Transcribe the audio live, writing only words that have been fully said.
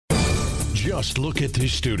Just look at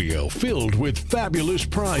this studio filled with fabulous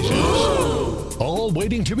prizes. All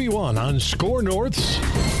waiting to be won on Score North's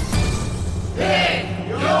Pick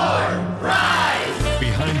Your Prize!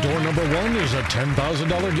 Behind door number 1 is a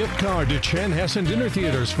 $10,000 gift card to Chanhassen Dinner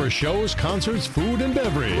Theaters for shows, concerts, food, and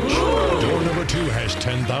beverage. Door number 2 has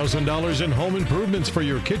 $10,000 in home improvements for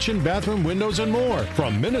your kitchen, bathroom, windows, and more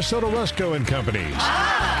from Minnesota Rusco and Companies.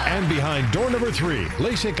 And behind door number 3,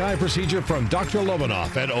 LASIK eye procedure from Dr.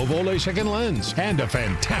 Lovenoff at Ovo LASIK and Lens. And a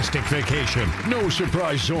fantastic vacation. No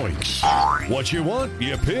surprise zoinks. What you want,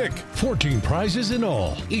 you pick. 14 prizes in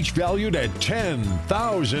all, each valued at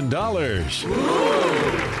 $10,000.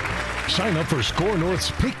 Sign up for Score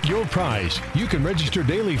North's Pick Your Prize. You can register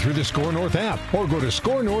daily through the Score North app or go to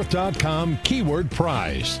scorenorth.com, keyword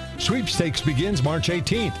prize. Sweepstakes begins March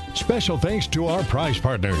 18th. Special thanks to our prize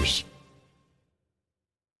partners.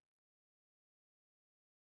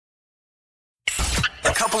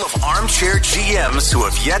 A couple of armchair GMs who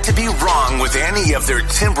have yet to be wrong with any of their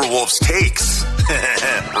Timberwolves takes.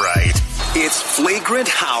 Right. It's Flagrant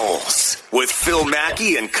Howls with Phil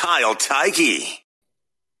Mackey and Kyle Teige.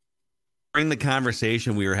 During the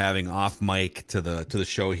conversation we were having off mic to the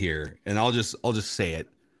show here, and I'll just say it.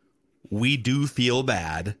 We do feel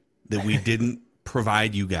bad that we didn't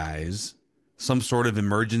provide you guys some sort of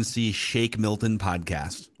emergency Shake Milton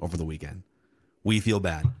podcast over the weekend. We feel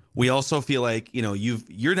bad. We also feel like,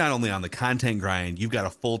 you're not only on the content grind, you've got a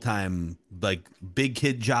full-time like big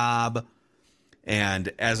kid job.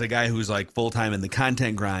 And as a guy who's like full-time in the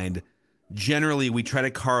content grind, generally we try to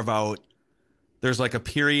carve out, there's like a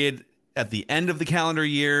period at the end of the calendar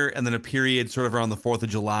year and then a period sort of around the 4th of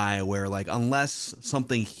July where, like, unless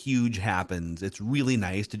something huge happens, it's really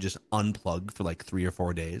nice to just unplug for like 3 or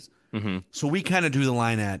 4 days. Mm-hmm. So we kind of do the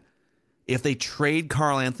line at, if they trade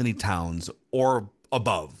Karl Anthony Towns or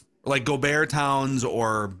above, like Gobert Towns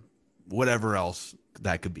or whatever else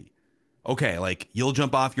that could be. Okay, like, you'll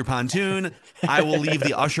jump off your pontoon. I will leave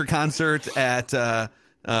the Usher concert at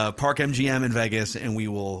Park MGM in Vegas, and we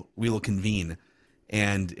will convene.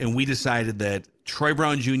 And we decided that Troy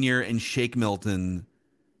Brown Jr. and Shake Milton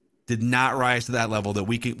did not rise to that level. That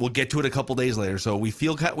we'll get to it a couple days later. So we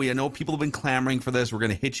know people have been clamoring for this. We're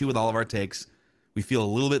going to hit you with all of our takes. We feel a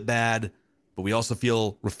little bit bad, but we also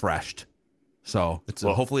feel refreshed. So it's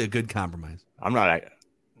hopefully a good compromise.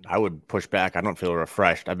 I would push back. I don't feel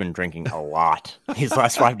refreshed. I've been drinking a lot these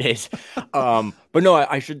last 5 days. But no,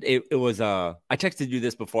 I texted you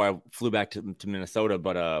this before I flew back to Minnesota,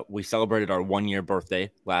 but we celebrated our 1-year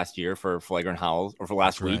birthday last year for Flagrant Howls, or for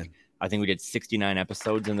last week. Right. I think we did 69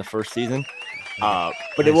 episodes in the first season. But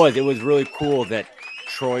nice. It was really cool that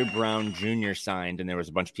Troy Brown Jr. signed, and there was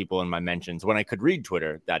a bunch of people in my mentions, when I could read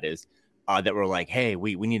Twitter, that is, that were like, hey,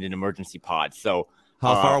 we need an emergency pod. So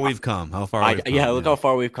how far we've come. Look how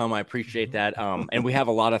far we've come. I appreciate that. And we have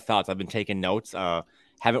a lot of thoughts. I've been taking notes.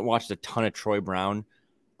 Haven't watched a ton of Troy Brown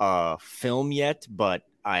film yet, but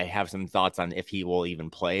I have some thoughts on if he will even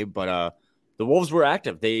play. But the Wolves were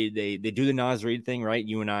active. They do the Naz Reid thing, right?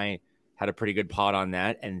 You and I had a pretty good pod on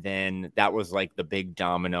that. And then that was like the big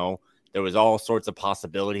domino. There was all sorts of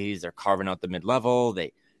possibilities. They're carving out the mid-level.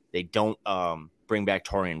 They don't bring back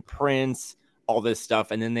Taurean Prince, all this stuff.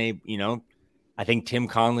 And then I think Tim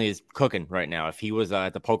Conley is cooking right now. If he was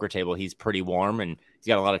at the poker table, he's pretty warm, and he's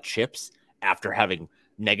got a lot of chips after having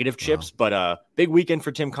negative chips. Wow. But big weekend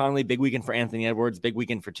for Tim Conley, big weekend for Anthony Edwards, big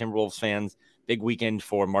weekend for Timberwolves fans, big weekend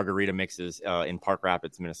for margarita mixes in Park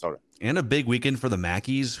Rapids, Minnesota. And a big weekend for the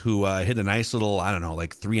Mackeys, who hit a nice little,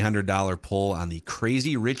 like $300 pull on the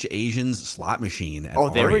Crazy Rich Asians slot machine.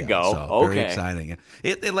 There we go. So okay. Very exciting.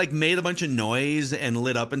 It like made a bunch of noise and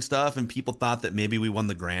lit up and stuff, and people thought that maybe we won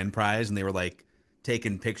the grand prize, and they were like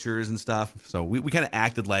taking pictures and stuff. So we kind of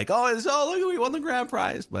acted like, look, we won the grand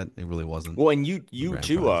prize, but it really wasn't. Well, and you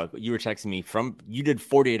too, you were texting me you did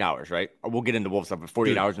 48 hours, right? We'll get into Wolves stuff, but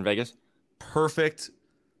 48 hours in Vegas. Perfect.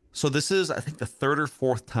 So this is, I think, the 3rd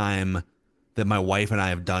or 4th time that my wife and I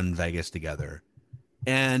have done Vegas together.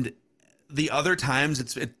 And the other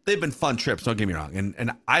times they've been fun trips. Don't get me wrong.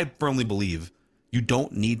 And I firmly believe you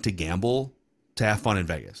don't need to gamble to have fun in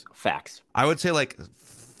Vegas. Facts. I would say like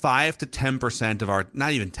 5 to 10% of our,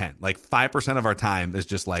 not even 10, like 5% of our time is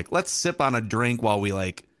just like, let's sip on a drink while we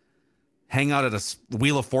like hang out at a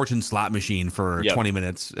Wheel of Fortune slot machine for 20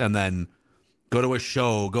 minutes and then go to a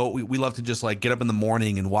show. We love to just like get up in the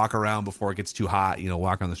morning and walk around before it gets too hot,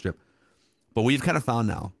 walk on the strip. But we've kind of found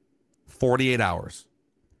now 48 hours,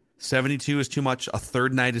 72 is too much. A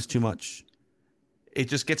third night is too much. It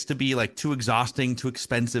just gets to be like too exhausting, too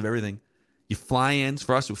expensive, everything. You fly in,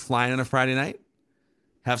 for us, we fly in on a Friday night.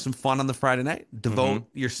 Have some fun on the Friday night. Devote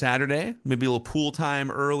your Saturday, maybe a little pool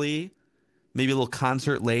time early. maybe a little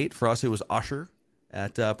concert late. For us, it was Usher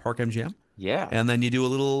at Park MGM. Yeah. And then you do a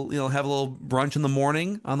little, have a little brunch in the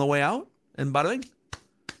morning on the way out. And bada bing,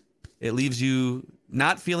 it leaves you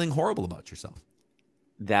not feeling horrible about yourself.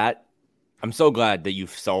 I'm so glad that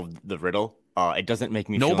you've solved the riddle. It doesn't make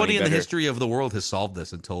me feel any Nobody in the better. history of the world has solved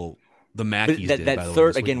this until the Mackeys did. That by the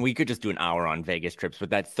third, way, again, we could just do an hour on Vegas trips, but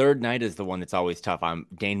that third night is the one that's always tough.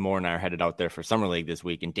 Dane Moore and I are headed out there for Summer League this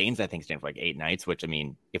week, and Dane's, I think, staying for like 8 nights, which, I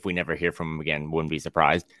mean, if we never hear from him again, wouldn't be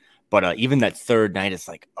surprised. But even that third night, it's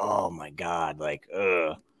like, oh my God, like,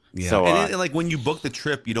 ugh. Yeah. So, and like when you book the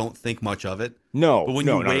trip, you don't think much of it. No. But when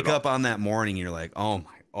you wake up on that morning, you're like, oh my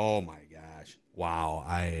gosh, wow.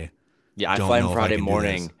 I fly in Friday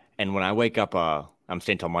morning, and when I wake up, I'm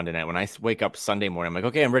staying till Monday night. When I wake up Sunday morning, I'm like,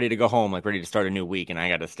 okay, I'm ready to go home, like ready to start a new week, and I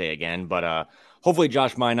got to stay again. But hopefully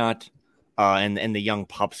Josh Minot and the young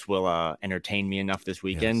pups will entertain me enough this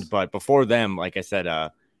weekend. Yes. But before them, like I said,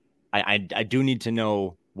 I do need to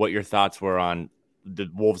know what your thoughts were on the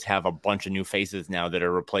Wolves have a bunch of new faces now that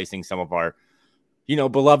are replacing some of our,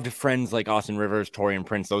 beloved friends like Austin Rivers, Taurean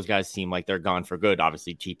Prince. Those guys seem like they're gone for good.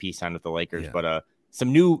 Obviously, TP signed with the Lakers, but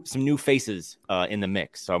some new faces in the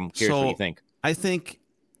mix. So I'm curious what you think. I think,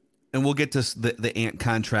 and we'll get to the Ant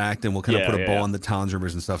contract, and we'll kind of put a bow on the Towns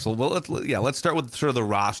rumors and stuff. So let's start with sort of the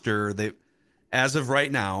roster. They, as of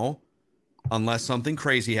right now, unless something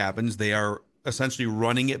crazy happens, they are essentially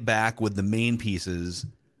running it back with the main pieces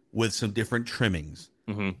with some different trimmings.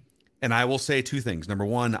 Mm-hmm. And I will say 2 things. Number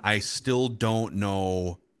one, I still don't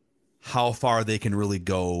know how far they can really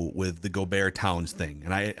go with the Gobert Towns thing.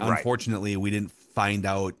 And unfortunately, we didn't find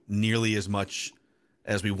out nearly as much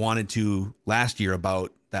as we wanted to last year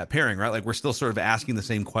about that pairing, right? Like, we're still sort of asking the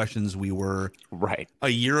same questions we were a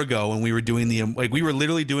year ago when we were doing we were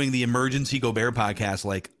literally doing the emergency Gobert podcast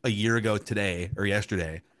like a year ago today or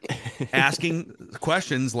yesterday, asking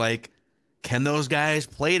questions like, can those guys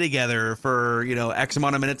play together for, X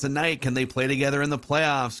amount of minutes a night? Can they play together in the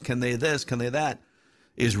playoffs? Can they this? Can they that?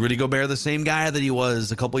 Is Rudy Gobert the same guy that he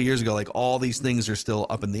was a couple of years ago? Like, all these things are still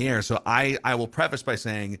up in the air. So I will preface by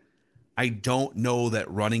saying I don't know that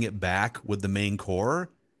running it back with the main core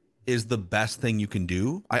is the best thing you can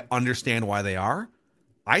do. I understand why they are.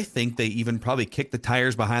 I think they even probably kicked the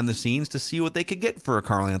tires behind the scenes to see what they could get for a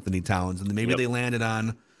Karl Anthony Towns. And maybe they landed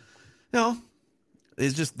on,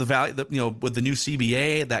 it's just the value that, with the new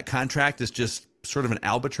CBA, that contract is just sort of an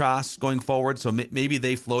albatross going forward. So maybe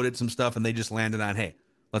they floated some stuff and they just landed on, hey,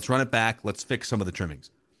 let's run it back. Let's fix some of the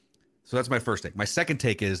trimmings. So that's my first take. My second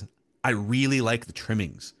take is I really like the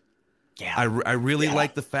trimmings. Yeah. I really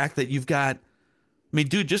like the fact that you've got,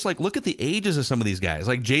 dude, just like look at the ages of some of these guys.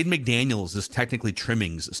 Like Jaden McDaniels is technically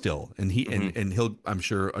trimmings still. And and he'll, I'm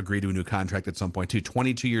sure, agree to a new contract at some point too.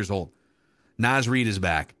 22 years old. Naz Reid is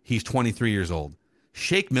back. He's 23 years old.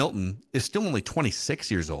 Shake Milton is still only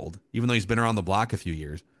 26 years old, even though he's been around the block a few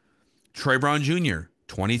years. Troy Brown Jr.,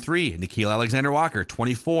 23. Nickeil Alexander-Walker,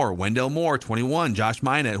 24. Wendell Moore, 21. Josh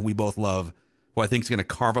Minot, who we both love, who I think is going to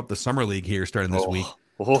carve up the Summer League here starting this week,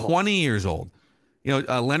 20 years old.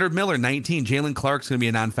 Leonard Miller, 19. Jalen Clark's going to be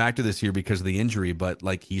a non-factor this year because of the injury, but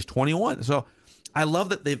he's 21. So I love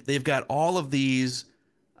that they've got all of these,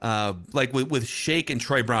 with Shake and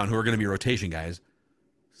Troy Brown, who are going to be rotation guys.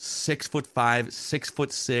 6'5",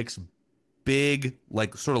 6'6", big,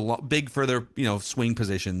 big for their swing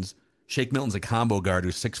positions. Shake Milton's a combo guard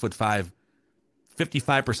who's 6'5".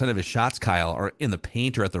 55% of his shots, Kyle, are in the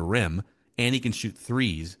paint or at the rim, and he can shoot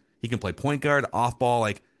threes. He can play point guard, off ball,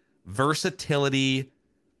 versatility,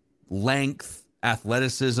 length,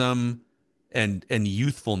 athleticism, and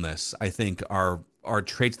youthfulness. I think are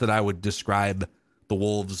traits that I would describe the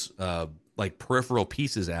Wolves peripheral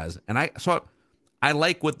pieces as. And I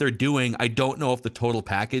like what they're doing. I don't know if the total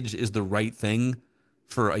package is the right thing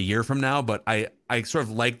for a year from now, but I sort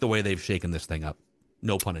of like the way they've shaken this thing up.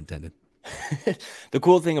 No pun intended. The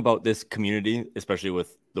cool thing about this community, especially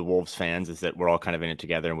with the Wolves fans, is that we're all kind of in it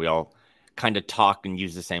together and we all kind of talk and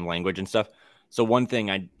use the same language and stuff. So one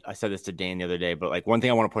thing, I said this to Dane the other day, but one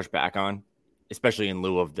thing I want to push back on, especially in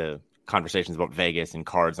lieu of the conversations about Vegas and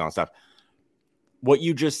cards and all that stuff, what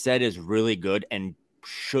you just said is really good and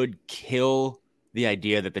should kill the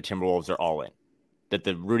idea that the Timberwolves are all in, that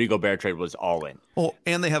the Rudy Gobert trade was all in. Oh,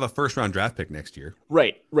 and they have a first-round draft pick next year.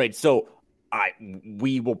 Right. So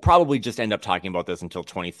we will probably just end up talking about this until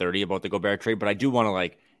 2030 about the Gobert trade, but I do want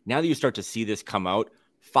to, now that you start to see this come out,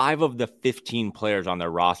 5 of the 15 players on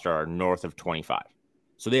their roster are north of 25.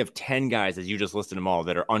 So they have 10 guys, as you just listed them all,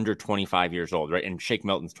 that are under 25 years old, right? And Shake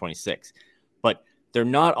Milton's 26. But they're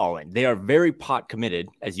not all in. They are very pot committed,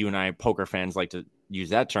 as you and I poker fans like to use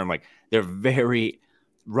that term. They're very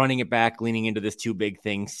running it back, leaning into this too big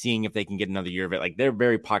thing, seeing if they can get another year of it. Like they're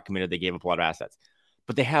very pot committed. They gave up a lot of assets,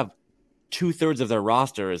 but they have 2/3 of their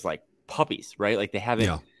roster is like puppies, right? Like they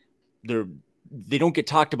haven't, they don't get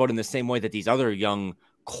talked about in the same way that these other young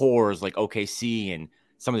cores like OKC and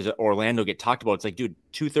some of these Orlando get talked about. It's like, dude,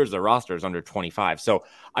 2/3 of the roster is under 25. So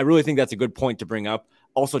I really think that's a good point to bring up.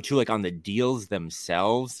 Also, too, like on the deals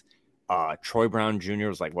themselves, Troy Brown Jr.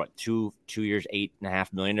 was like what 2 years,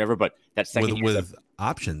 $8.5 million, ever. But that second with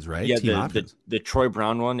options, right? Yeah, team options. The Troy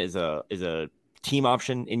Brown one is a team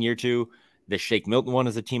option in year 2. The Shake Milton one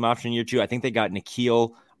is a team option in year 2. I think they got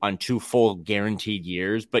Nikhil on 2 full guaranteed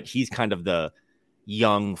years, but he's kind of the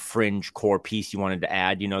young fringe core piece you wanted to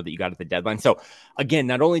add, that you got at the deadline. So again,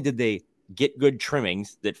 not only did they get good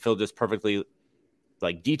trimmings that Phil just perfectly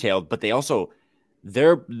like detailed, but they also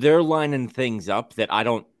they're lining things up that I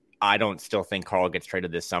don't still think Carl gets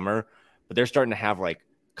traded this summer, but they're starting to have like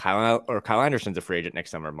Kyle Anderson's a free agent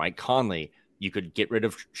next summer. Mike Conley, you could get rid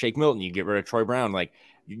of Shake Milton, you get rid of Troy Brown. Like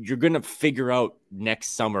you're going to figure out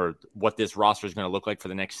next summer what this roster is going to look like for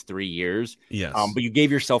the next 3 years. Yes. But you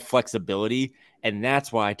gave yourself flexibility. And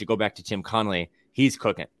that's why, to go back to Tim Connolly, he's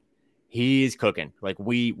cooking. He's cooking. Like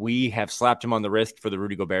we have slapped him on the wrist for the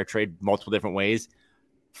Rudy Gobert trade multiple different ways.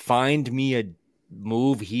 Find me a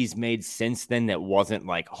move he's made since then that wasn't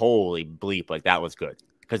like, holy bleep, like that was good.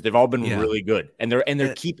 Because they've all been really good. And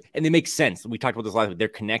they make sense. We talked about this last week. They're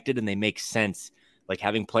connected and they make sense. Like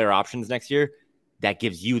having player options next year, that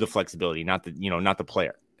gives you the flexibility, not the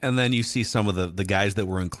player. And then you see some of the guys that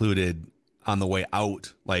were included on the way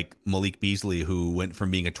out, like Malik Beasley, who went from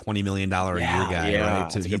being a $20 million a year guy, right?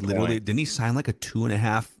 To he literally didn't he sign like a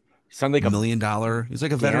 $2.5 million? He's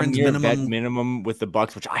like a veteran's minimum with the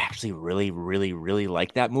Bucks, which I actually really, really, really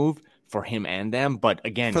like that move for him and them. But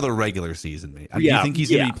again, for the regular season, mate. Do you think he's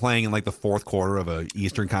going to be playing in like the fourth quarter of a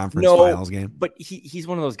Eastern Conference Finals game? But he's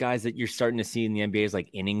one of those guys that you're starting to see in the NBA as like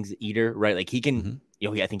innings eater, right? Like he can,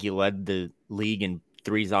 I think he led the league in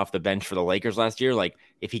threes off the bench for the Lakers last year. Like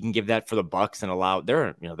if he can give that for the Bucks and allow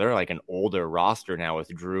they're like an older roster now with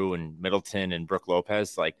Drew and Middleton and Brook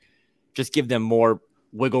Lopez, like just give them more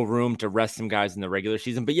wiggle room to rest some guys in the regular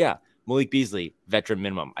season. But yeah, Malik Beasley, veteran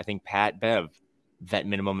minimum. I think Pat Bev, vet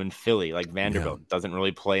minimum in Philly, like Vanderbilt doesn't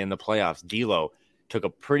really play in the playoffs. D'Lo took a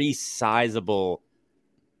pretty sizable,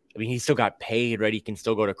 he still got paid, right? He can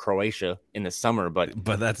still go to Croatia in the summer, but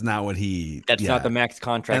that's not what that's not the max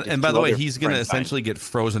contract. And by the way, he's going to essentially get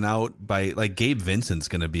frozen out by like Gabe Vincent's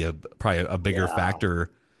going to be probably a bigger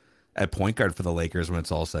factor at point guard for the Lakers when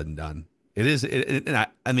it's all said and done. It is.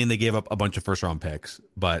 They gave up a bunch of first round picks,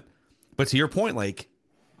 but to your point, like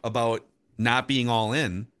about not being all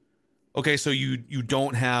in. Okay, so you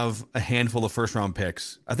don't have a handful of first round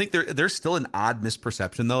picks. I think there's still an odd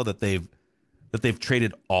misperception though that they've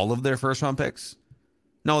traded all of their first round picks.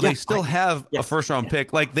 No, they still have a first round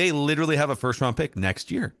pick. Like they literally have a first round pick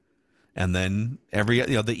next year. And then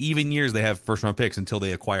the even years they have first round picks until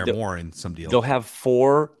they acquire more in some deals. They'll have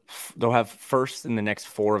first in the next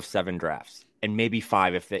 4 of 7 drafts, and maybe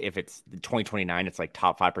 5 if it's 2029, it's like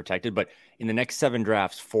top 5 protected. But in the next 7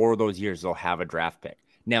 drafts, 4 of those years they'll have a draft pick.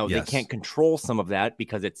 Now they can't control some of that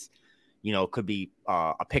because it's, it could be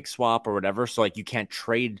a pick swap or whatever. So like you can't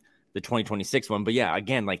trade the 2026 one. But yeah,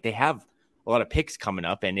 again, like they have a lot of picks coming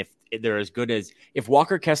up, and if they're as good as if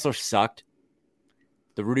Walker Kessler sucked,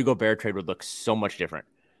 the Rudy Gobert trade would look so much different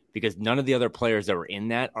because none of the other players that were in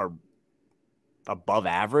that are above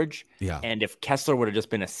average. Yeah. And if Kessler would have just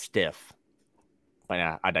been a stiff,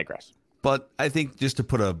 but I digress. But I think just to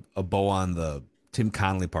put a bow on the Tim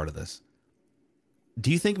Connolly part of this,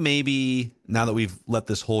 do you think maybe now that we've let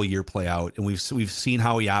this whole year play out and we've seen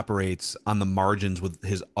how he operates on the margins with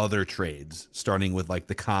his other trades, starting with like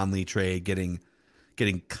the Conley trade, getting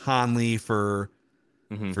Conley for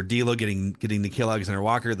D'Lo, getting Nikhil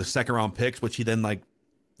Alexander-Walker, the second round picks, which he then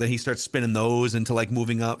he starts spinning those into like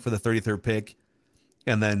moving up for the 33rd pick,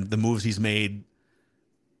 and then the moves he's made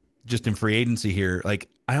just in free agency here. Like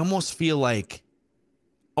I almost feel like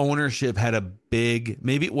ownership had a big,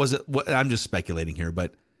 maybe it was, I'm just speculating here,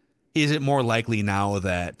 but is it more likely now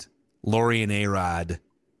that Laurie and A-Rod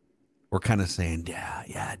were kind of saying,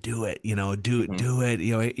 yeah, do it, do it.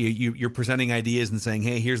 You're presenting ideas and saying,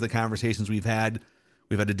 hey, here's the conversations we've had.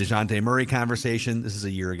 We've had a DeJounte Murray conversation. This is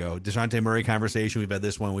a year ago. DeJounte Murray conversation. We've had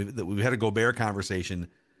this one. We've had a Gobert conversation,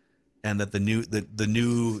 and that the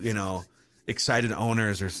new excited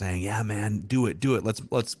owners are saying, yeah, man, do it.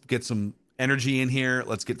 Let's get some energy in here.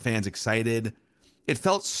 Let's get fans excited. It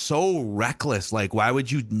felt so reckless. Like, why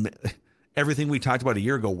would you? Everything we talked about a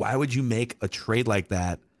year ago. Why would you make a trade like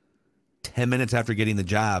that 10 minutes after getting the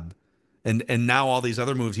job And now all these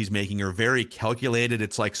other moves he's making are very calculated.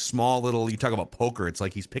 It's like small little, you talk about poker. It's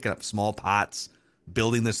like he's picking up small pots,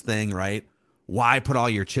 building this thing, right? Why put all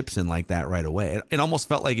your chips in like that right away? It almost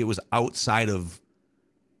felt like it was outside of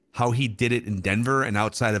how he did it in Denver and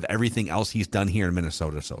outside of everything else he's done here in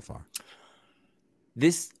Minnesota so far.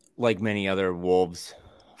 This, like many other Wolves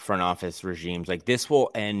front office regimes, like this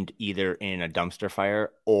will end either in a dumpster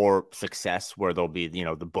fire or success, where there'll be,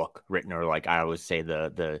 the book written, or like I always say,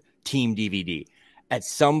 the team DVD at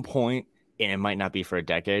some point, and it might not be for a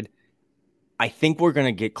decade. I think we're going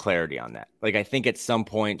to get clarity on that. Like, I think at some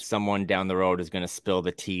point, someone down the road is going to spill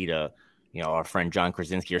the tea to, our friend John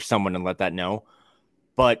Krasinski or someone, and let that know.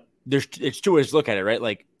 But it's two ways to look at it, right?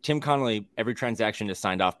 Like, Tim Connolly, every transaction is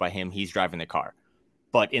signed off by him. He's driving the car.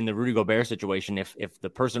 But in the Rudy Gobert situation, if the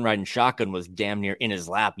person riding shotgun was damn near in his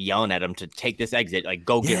lap yelling at him to take this exit, like,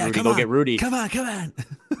 go get Rudy, go get Rudy. Come on.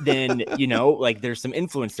 Then, like, there's some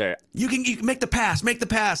influence there. You can make the pass,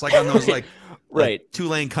 like on those, like, right. Like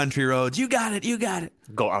 2-lane country roads. You got it.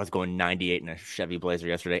 I was going 98 in a Chevy Blazer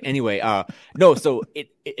yesterday. Anyway, no, so at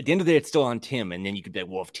the end of the day, it's still on Tim. And then you could be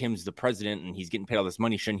like, well, if Tim's the president and he's getting paid all this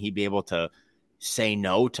money, shouldn't he be able to say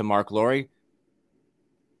no to Mark Lowry?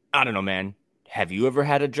 I don't know, man. Have you ever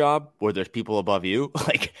had a job where there's people above you?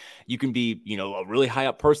 Like, you can be, a really high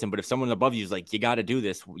up person, but if someone above you is like, you got to do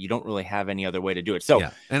this, you don't really have any other way to do it. So,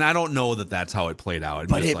 yeah. And I don't know that that's how it played out.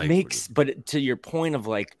 But it makes, but to your point of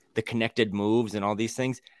like the connected moves and all these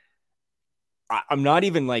things, I'm not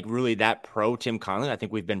even like really that pro Tim Connolly. I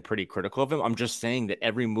think we've been pretty critical of him. I'm just saying that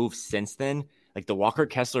every move since then, like the Walker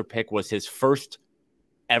Kessler pick was his first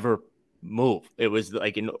ever move. It was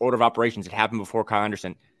like in order of operations. It happened before Kyle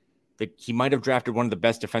Anderson. He might have drafted one of the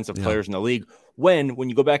best defensive players in the league. When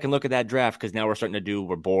you go back and look at that draft, because now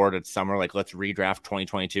we're bored. It's summer. Like, let's redraft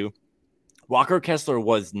 2022. Walker Kessler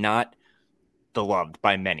was not beloved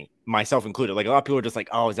by many, myself included. Like, a lot of people are just like,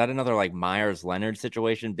 oh, is that another like Myers Leonard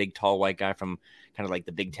situation? Big, tall, white guy from kind of like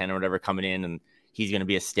the Big Ten or whatever coming in, and he's going to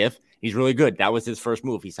be a stiff. He's really good. That was his first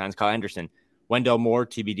move. He signs Kyle Anderson. Wendell Moore,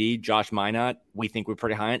 TBD, Josh Minot, we think we're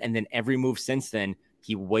pretty high on. And then every move since then,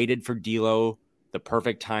 he waited for D'Lo, the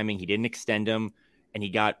perfect timing. He didn't extend him, and he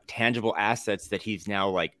got tangible assets that he's now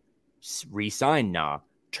like re-signed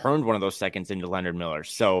turned one of those seconds into Leonard Miller.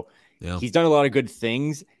 So he's done a lot of good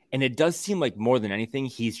things, and it does seem like more than anything,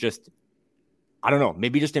 he's just, I don't know,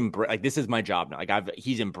 maybe just like, this is my job now. Like,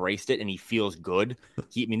 he's embraced it and he feels good.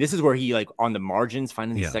 This is where he, like, on the margins,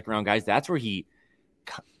 finding these second round guys, that's where the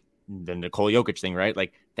Nikola Jokic thing, right?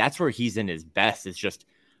 Like, that's where he's in his best. It's just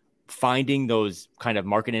finding those kind of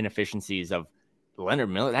market inefficiencies of Leonard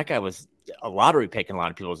Miller. That guy was a lottery pick in a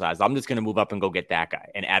lot of people's eyes. I'm just going to move up and go get that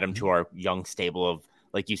guy and add him to our young stable of,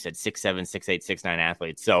 like you said, 6'7", 6'8", 6'9"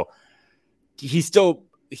 athletes. So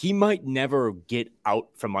he might never get out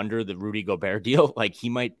from under the Rudy Gobert deal. Like,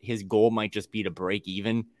 his goal might just be to break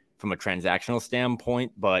even from a transactional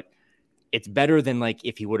standpoint, but it's better than like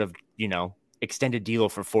if he would have, extended D'Lo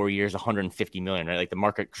for 4 years, $150 million, right? Like, the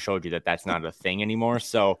market showed you that that's not a thing anymore.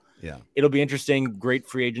 So it'll be interesting. Great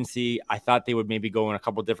free agency. I thought they would maybe go in a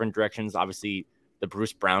couple different directions. Obviously, the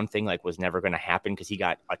Bruce Brown thing was never going to happen because he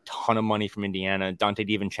got a ton of money from Indiana. Dante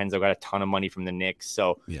DiVincenzo got a ton of money from the Knicks.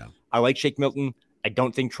 So I like Shake Milton. I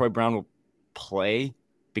don't think Troy Brown will play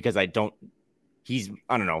because I don't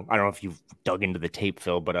know if you've dug into the tape,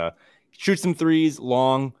 Phil, but shoots some threes,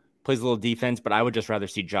 long, plays a little defense, but I would just rather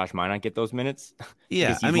see Josh Minot get those minutes.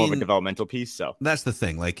 Yeah, he's more of a developmental piece. So that's the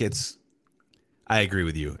thing. Like, I agree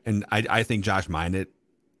with you, and I think Josh Minot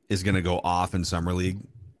is going to go off in summer league.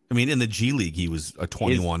 I mean, in the G League, he was a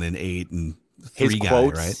 21-8 and 3 guy,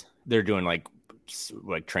 quotes, right? They're doing like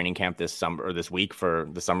training camp this summer or this week for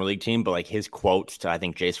the summer league team, but like his quotes to I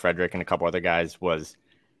think Jace Frederick and a couple other guys was,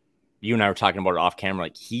 you and I were talking about it off camera.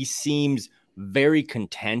 Like, he seems very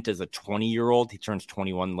content as a 20-year-old. He turns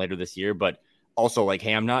 21 later this year, but also like,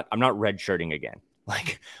 hey, I'm not redshirting again.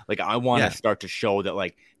 Like I want to start to show that,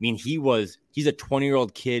 like, he's a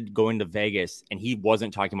 20-year-old kid going to Vegas, and he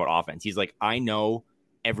wasn't talking about offense. He's like, I know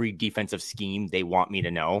every defensive scheme they want me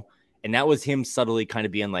to know. And that was him subtly kind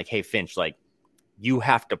of being like, hey, Finch, like, you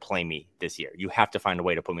have to play me this year. You have to find a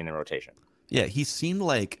way to put me in the rotation. Yeah, he seemed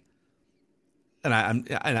like, and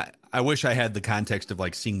I wish I had the context of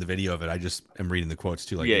like seeing the video of it. I just am reading the quotes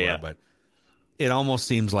too, but it almost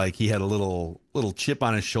seems like he had a little chip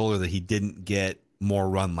on his shoulder that he didn't get more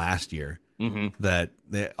run last year. Mm-hmm. That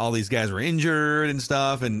all these guys were injured and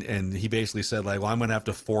stuff, and he basically said like, well, I'm going to have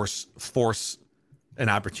to force an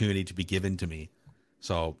opportunity to be given to me.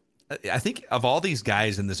 So I think of all these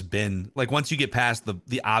guys in this bin, like once you get past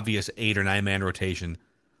the obvious 8 or 9 man rotation,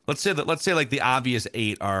 let's say like the obvious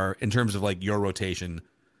 8 are, in terms of like your rotation,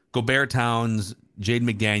 Gobert, Towns, Jaden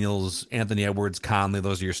McDaniels, Anthony Edwards, Conley,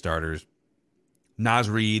 those are your starters. Naz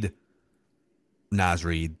Reid.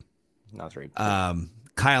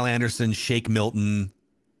 Kyle Anderson, Shake Milton.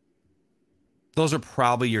 Those are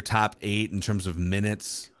probably your top 8 in terms of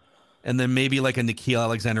minutes. And then maybe like a Nickeil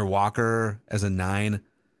Alexander-Walker as a 9.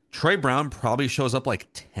 Troy Brown probably shows up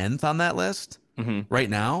like 10th on that list right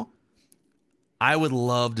now. I would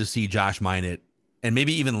love to see Josh Minott and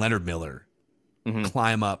maybe even Leonard Miller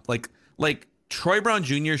climb up. Like Troy Brown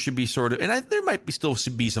Jr. should be sort of, and there might be still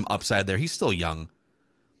be some upside there. He's still young.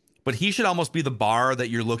 But he should almost be the bar that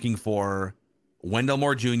you're looking for. Wendell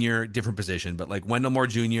Moore Jr., different position, but like Wendell Moore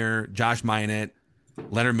Jr., Josh Minott,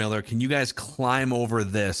 Leonard Miller. Can you guys climb over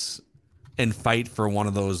this and fight for one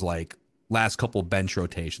of those like last couple bench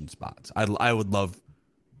rotation spots? I would love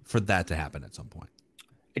for that to happen at some point.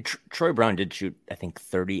 Troy Brown did shoot, I think,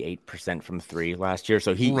 38% from 3 last year.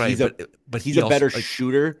 So he's a also, better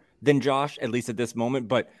shooter than Josh, at least at this moment.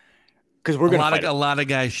 But because we're going to a lot of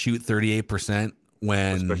guys shoot 38%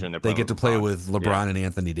 when they get to play with LeBron and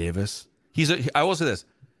Anthony Davis. I will say this: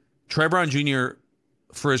 Troy Brown Jr.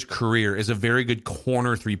 for his career is a very good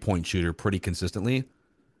corner 3-point shooter, pretty consistently.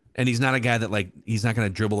 And he's not a guy that like he's not going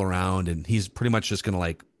to dribble around, and he's pretty much just going to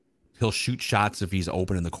like he'll shoot shots if he's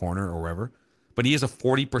open in the corner or wherever. But he is a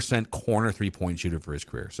 40% corner 3-point shooter for his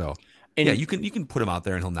career. So you can put him out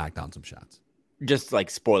there and he'll knock down some shots. Just like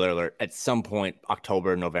spoiler alert, at some point,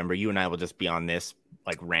 October, November, you and I will just be on this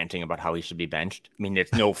like ranting about how he should be benched. I mean,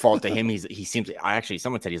 it's no fault to him. He seems.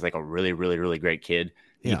 Someone said he's like a really, really, really great kid.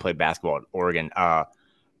 He played basketball at Oregon.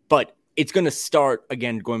 But it's going to start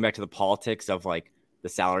again, going back to the politics of like the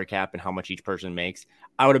salary cap and how much each person makes.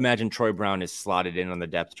 I would imagine Troy Brown is slotted in on the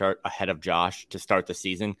depth chart ahead of Josh to start the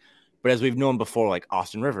season. But as we've known before, like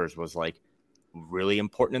Austin Rivers was like really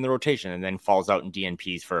important in the rotation and then falls out in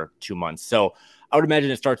DNPs for 2 months. So I would imagine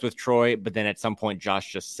it starts with Troy, but then at some point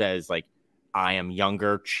Josh just says like, I am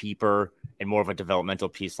younger, cheaper, and more of a developmental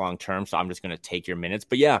piece long-term. So I'm just going to take your minutes.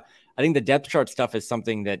 But yeah, I think the depth chart stuff is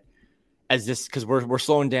something that because we're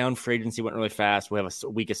slowing down. Free agency went really fast. We have a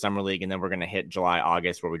week of summer league, and then we're going to hit July,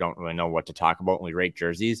 August, where we don't really know what to talk about when we rate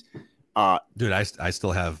jerseys. Dude, I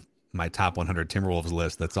still have my top 100 Timberwolves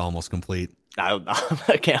list. That's almost complete. I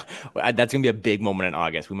can't. That's going to be a big moment in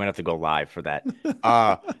August. We might have to go live for that.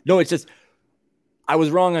 No, it's just I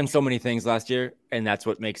was wrong on so many things last year, and that's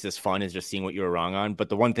what makes this fun is just seeing what you were wrong on. But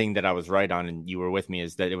the one thing that I was right on, and you were with me,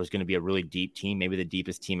 is that it was going to be a really deep team, maybe the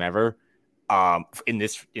deepest team ever in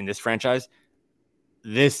this franchise.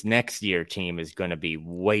 This next year team is going to be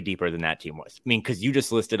way deeper than that team was. I mean, because you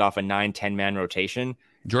just listed off a 9-10 man rotation.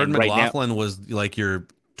 Jordan McLaughlin was like your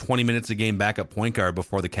 20 minutes a game backup point guard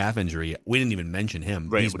before the calf injury. We didn't even mention him.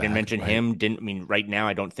 Right, we didn't mention him. Right now,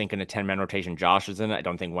 I don't think in a 10-man rotation Josh is in it. I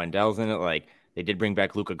don't think Wendell's in it. Like, they did bring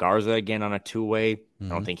back Luka Garza again on a 2-way. I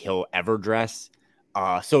don't think he'll ever dress.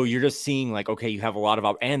 So you're just seeing like, okay, you have a lot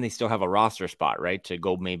of and they still have a roster spot, right? To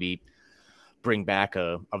go maybe bring back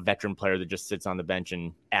a veteran player that just sits on the bench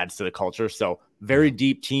and adds to the culture. So very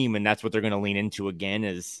deep team. And that's what they're going to lean into again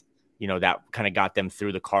is, that kind of got them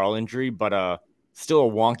through the Carl injury, but still a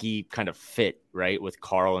wonky kind of fit, right? With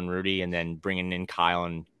Carl and Rudy and then bringing in Kyle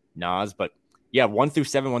and Naz. But yeah, 1 through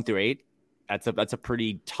 7, 1 through 8. That's a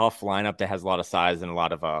pretty tough lineup that has a lot of size and a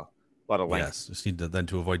lot of length. Yes, just need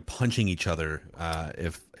to avoid punching each other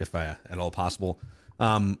if at all possible.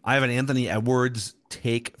 I have an Anthony Edwards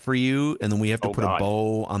take for you, and then we have to put a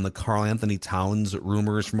bow on the Karl Anthony Towns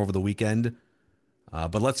rumors from over the weekend.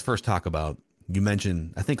 But let's first talk about, you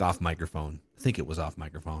mentioned, I think off microphone. I think it was off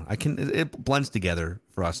microphone. It blends together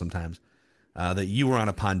for us sometimes. That you were on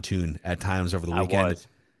a pontoon at times over the weekend. I was.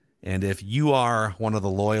 And if you are one of the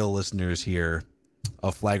loyal listeners here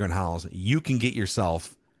of Flagrant Howls, you can get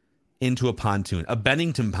yourself into a pontoon, a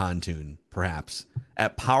Bennington pontoon, perhaps,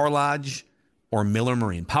 at Power Lodge or Miller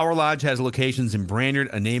Marine. Power Lodge has locations in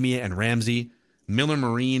Brainerd, Anamia, and Ramsey. Miller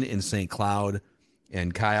Marine in St. Cloud.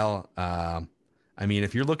 And Kyle,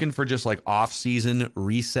 if you're looking for just like off-season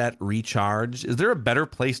reset, recharge, is there a better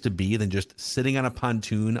place to be than just sitting on a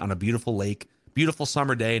pontoon on a beautiful lake, beautiful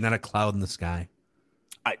summer day, not a cloud in the sky?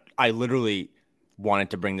 I literally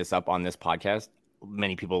wanted to bring this up on this podcast.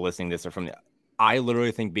 Many people listening to this are I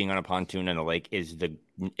literally think being on a pontoon in a lake is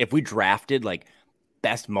if we drafted like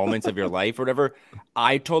best moments of your life or whatever,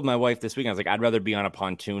 I told my wife this week, I was like, I'd rather be on a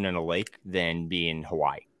pontoon in a lake than be in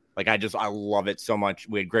Hawaii. Like, I love it so much.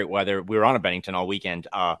 We had great weather. We were on a Bennington all weekend.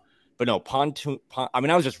 But no, pontoon. I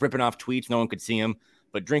was just ripping off tweets. No one could see them.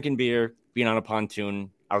 But drinking beer, being on a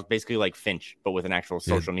pontoon, I was basically like Finch, but with an actual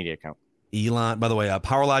social media account. Elon, by the way,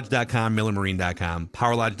 powerlodge.com, millermarine.com,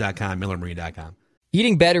 powerlodge.com, millermarine.com.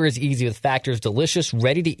 Eating better is easy with Factor's delicious,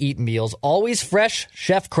 ready-to-eat meals, always fresh,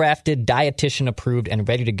 chef-crafted, dietitian-approved, and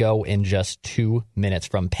ready to go in just 2 minutes.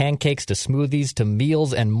 From pancakes to smoothies to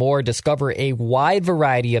meals and more, discover a wide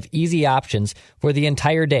variety of easy options for the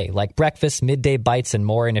entire day, like breakfast, midday bites, and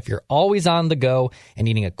more. And if you're always on the go and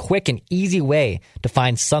needing a quick and easy way to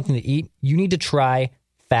find something to eat, you need to try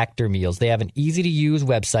Factor Meals. They have an easy-to-use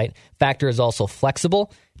website. Factor is also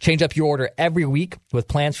flexible. Change up your order every week with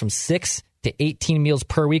plans from 6 to 18 meals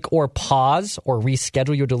per week, or pause or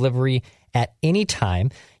reschedule your delivery at any time.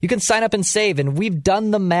 You can sign up and save, and we've done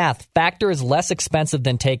the math. Factor is less expensive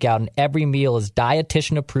than takeout, and every meal is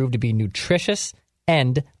dietitian approved to be nutritious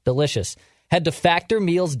and delicious. Head to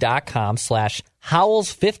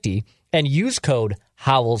factormeals.com/Howells50 and use code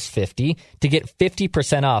Howells50 to get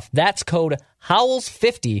 50% off. That's code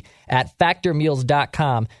Howells50 at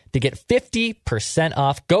factormeals.com to get 50%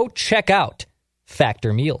 off. Go check out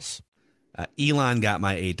Factor Meals. Elon got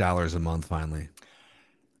my $8 a month finally.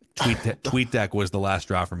 TweetDeck was the last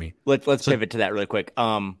straw for me. Let's pivot to that really quick.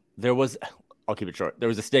 I'll keep it short. There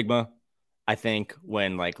was a stigma, I think,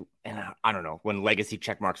 when I don't know, when legacy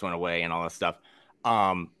check marks went away and all that stuff.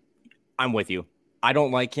 I'm with you. I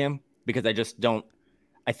don't like him because I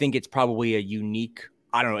think it's probably a unique,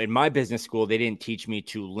 I don't know, in my business school, they didn't teach me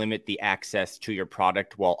to limit the access to your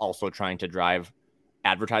product while also trying to drive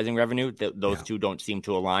advertising revenue. Those two don't seem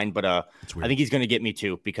to align, but I think he's going to get me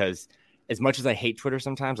too, because as much as I hate Twitter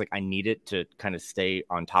sometimes, like I need it to kind of stay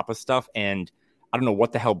on top of stuff. And I don't know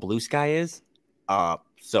what the hell Blue Sky is.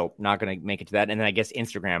 So not going to make it to that. And then I guess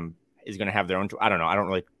Instagram is going to have their own. I don't know. I don't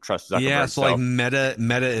really trust Zuckerberg. Yeah. So like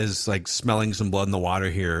Meta is like smelling some blood in the water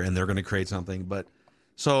here, and they're going to create something. But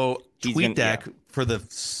so TweetDeck, for the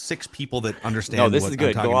 6 people that understand. No, this is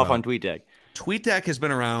good. Go off on TweetDeck. TweetDeck has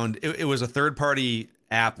been around. It was a third-party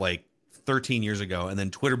app like 13 years ago, and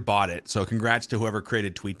then Twitter bought it. So congrats to whoever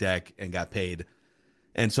created TweetDeck and got paid.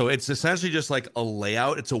 And so it's essentially just like a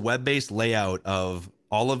layout. It's a web-based layout of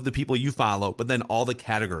all of the people you follow, but then all the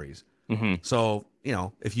categories. Mm-hmm. So,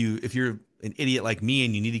 if you're an idiot like me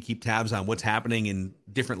and you need to keep tabs on what's happening in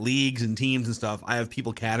different leagues and teams and stuff, I have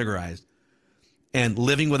people categorized. And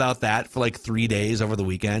living without that for like 3 days over the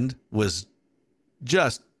weekend was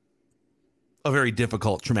just a very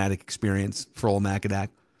difficult, traumatic experience for old Macadac.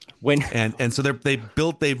 And so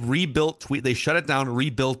they rebuilt Tweet. They shut it down,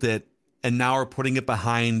 rebuilt it, and now are putting it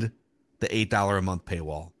behind the $8 a month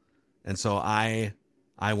paywall. And so I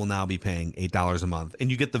will now be paying $8 a month,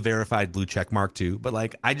 and you get the verified blue check mark too. But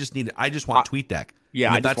like, I just want TweetDeck. Yeah,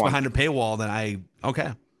 and if that's behind a paywall, then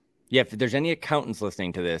okay. Yeah, if there's any accountants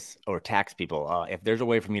listening to this or tax people, if there's a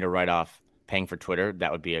way for me to write off paying for Twitter,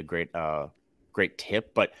 that would be a great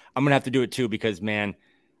tip. But I'm gonna have to do it too, because man,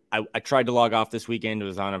 I tried to log off this weekend. It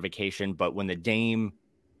was on a vacation, but when the Dame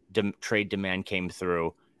trade demand came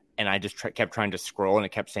through, and I just kept trying to scroll, and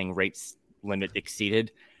it kept saying rates limit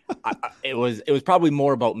exceeded. It was probably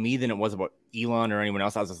more about me than it was about Elon or anyone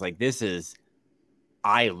else. I was just like,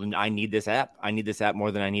 I need this app. I need this app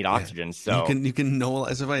more than I need oxygen. Yeah. So you can know,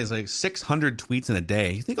 as if it's like 600 tweets in a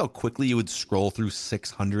day. You think how quickly you would scroll through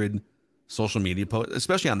 600 social media posts,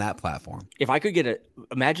 especially on that platform? If I could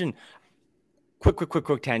imagine,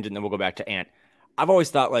 quick tangent, then we'll go back to Ant. I've always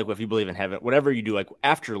thought, like, if you believe in heaven, whatever you do, like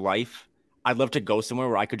after life, I'd love to go somewhere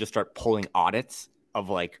where I could just start pulling audits of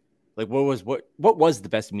like what was the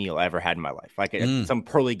best meal I ever had in my life? Like some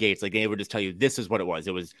pearly gates, like they would just tell you this is what it was.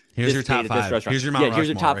 It was here's your top 5. Here's your Mount Rushmore. Here's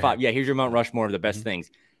your top 5. Right? Yeah, here's your Mount Rushmore of the best things,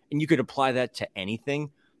 and you could apply that to anything.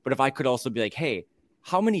 But if I could also be like, hey,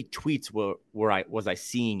 how many tweets was I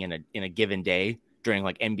seeing in a given day during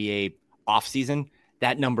like NBA off season?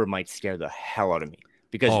 That number might scare the hell out of me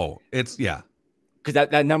because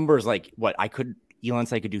that number is like what Elon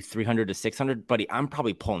said I could do 300 to 600, buddy. I'm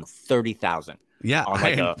probably pulling 30,000. Yeah, on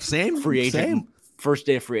like same free agent first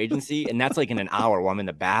day of free agency, and that's like in an hour while I'm in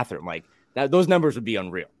the bathroom. Like those numbers would be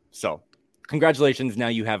unreal. So, congratulations! Now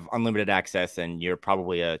you have unlimited access, and you're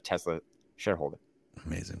probably a Tesla shareholder.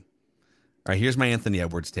 Amazing. All right, here's my Anthony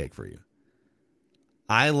Edwards take for you.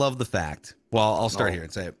 I love the fact. Well, I'll start here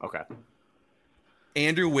and say, okay.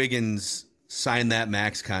 Andrew Wiggins signed that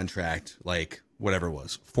max contract like whatever it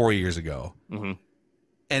was 4 years ago, and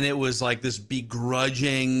it was like this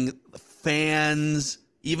begrudging. Fans,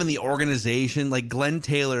 even the organization, like Glenn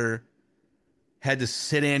Taylor had to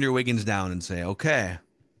sit Andrew Wiggins down and say, okay,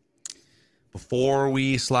 before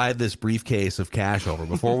we slide this briefcase of cash over,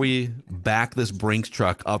 before we back this Brinks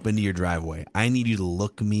truck up into your driveway, I need you to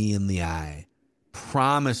look me in the eye.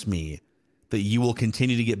 Promise me that you will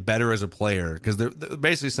continue to get better as a player. Because they're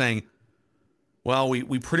basically saying, well,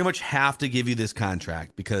 we pretty much have to give you this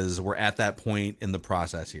contract because we're at that point in the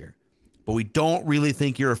process here. but we don't really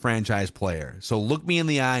think you're a franchise player. So look me in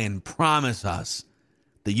the eye and promise us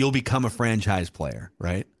that you'll become a franchise player,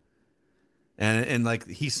 right? And like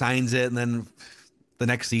he signs it, and then the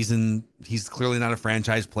next season he's clearly not a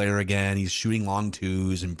franchise player again. He's shooting long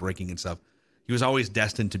twos and breaking and stuff. He was always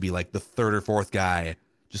destined to be like the third or fourth guy,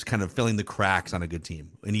 just kind of filling the cracks on a good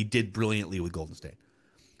team. And he did brilliantly with Golden State.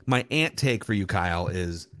 My Ant take for you, Kyle,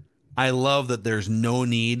 is I love that there's no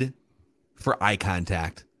need for eye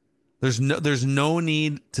contact. There's no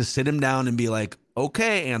need to sit him down and be like,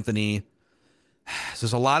 okay, Anthony, this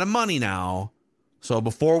is a lot of money now. So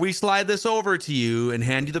before we slide this over to you and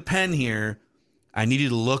hand you the pen here, I need you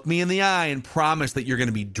to look me in the eye and promise that you're going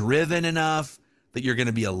to be driven enough, that you're going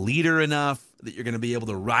to be a leader enough, that you're going to be able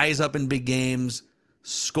to rise up in big games,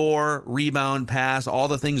 score, rebound, pass, all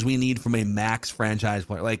the things we need from a max franchise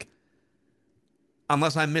player. Like,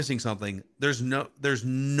 unless I'm missing something, there's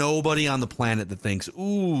nobody on the planet that thinks,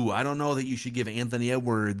 ooh, I don't know that you should give Anthony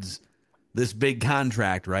Edwards this big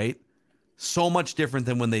contract, right? So much different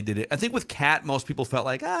than when they did it. I think with Cat, most people felt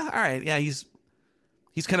like, all right, yeah, he's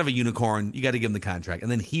kind of a unicorn. You got to give him the contract.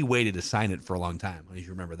 And then he waited to sign it for a long time. If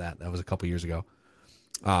you remember that. That was a couple years ago.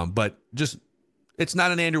 But just, it's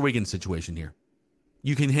not an Andrew Wiggins situation here.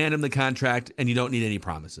 You can hand him the contract and you don't need any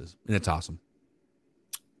promises. And it's awesome.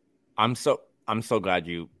 I'm so glad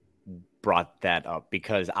you brought that up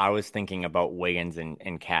because I was thinking about Wiggins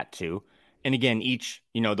and Cat too. And again, each,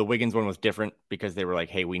 the Wiggins one was different because they were like,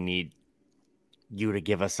 hey, we need you to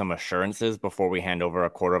give us some assurances before we hand over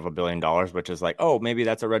 $250 million, which is like, oh, maybe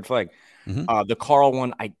that's a red flag. Mm-hmm. The Carl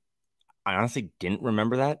one, I honestly didn't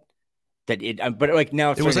remember that but like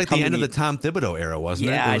now it was like the end of the Tom Thibodeau era, wasn't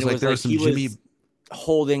it? Yeah, it was like there was some Jimmy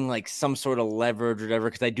holding like some sort of leverage or whatever.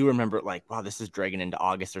 Cause I do remember like, wow, this is dragging into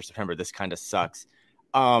August or September. This kind of sucks.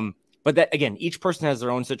 But that again, each person has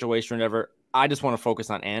their own situation or whatever. I just want to focus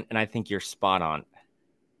on Ant. And I think you're spot on.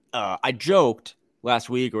 I joked last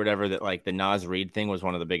week or whatever that like the Naz Reid thing was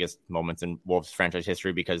one of the biggest moments in Wolves franchise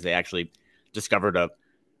history because they actually discovered a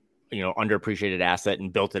underappreciated asset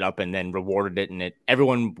and built it up and then rewarded it, and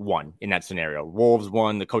everyone won in that scenario. Wolves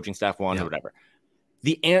won, the coaching staff won, or whatever.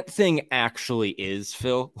 The Ant thing actually is,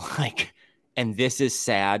 Phil, like, and this is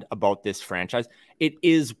sad about this franchise. It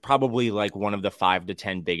is probably like one of the 5 to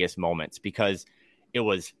 10 biggest moments because it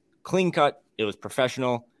was clean cut, it was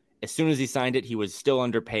professional. As soon as he signed it, he was still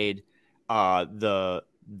underpaid.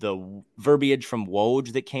 The verbiage from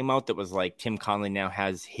Woj that came out that was like Tim Connelly now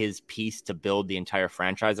has his piece to build the entire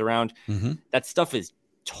franchise around. Mm-hmm. That stuff is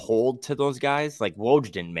told to those guys. Like Woj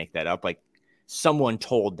didn't make that up. Like someone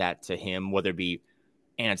told that to him, whether it be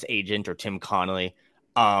Ant's agent or Tim Connelly.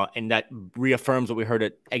 And that reaffirms what we heard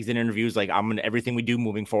at exit interviews. Like everything we do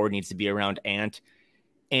moving forward needs to be around Ant.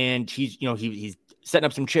 And he's setting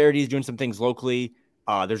up some charities, doing some things locally.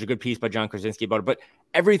 There's a good piece by John Krasinski about it, but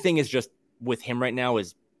everything is just with him right now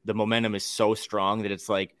is the momentum is so strong that it's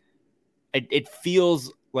like, it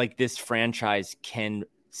feels like this franchise can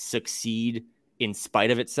succeed in spite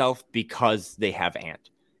of itself because they have Ant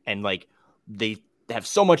and like they have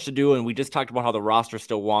so much to do. And we just talked about how the roster is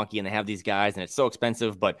still wonky and they have these guys and it's so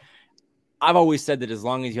expensive. But I've always said that as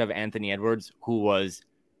long as you have Anthony Edwards, who was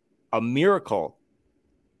a miracle,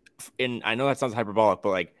 and I know that sounds hyperbolic, but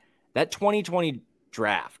like that 2020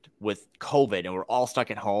 draft with COVID and we're all stuck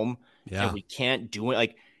at home and we can't do it.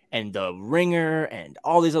 Like, and the Ringer and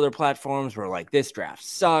all these other platforms were like, this draft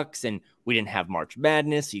sucks. And we didn't have March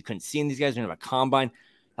Madness. So you couldn't see these guys. We didn't have a combine.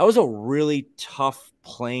 That was a really tough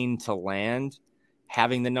plane to land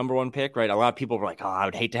having the number 1 pick, right? A lot of people were like, oh, I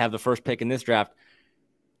would hate to have the first pick in this draft.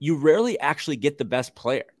 You rarely actually get the best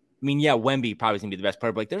player. I mean, yeah, Wemby probably is going to be the best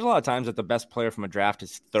player, but like there's a lot of times that the best player from a draft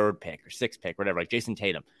is 3rd pick or 6th pick, whatever, like Jason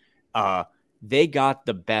Tatum. They got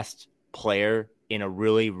the best player in a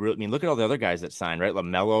really, I mean, look at all the other guys that signed, right?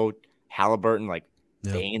 LaMelo, Halliburton, like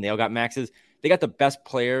Bane, they all got maxes. They got the best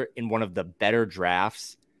player in one of the better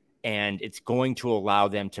drafts, and it's going to allow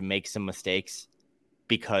them to make some mistakes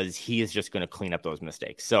because he is just going to clean up those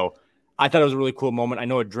mistakes. So I thought it was a really cool moment. I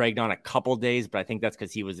know it dragged on a couple days, but I think that's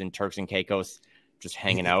because he was in Turks and Caicos just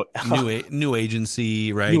hanging out. New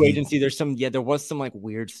agency, right? New agency. There was some like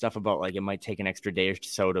weird stuff about like it might take an extra day or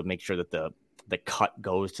so to make sure that the cut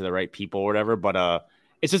goes to the right people or whatever. But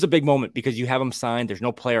it's just a big moment because you have him signed. There's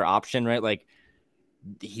no player option, right? Like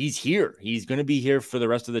he's here. He's going to be here for the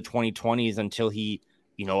rest of the 2020s until he,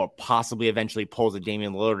 possibly eventually pulls a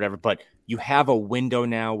Damian Lillard or whatever. But you have a window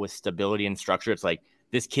now with stability and structure. It's like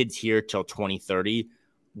this kid's here till 2030.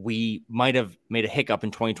 We might have made a hiccup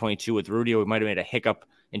in 2022 with Rudy, or we might have made a hiccup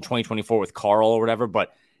in 2024 with Carl or whatever.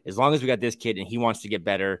 But as long as we got this kid and he wants to get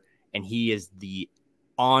better and he is the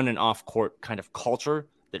on and off court kind of culture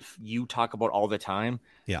that you talk about all the time.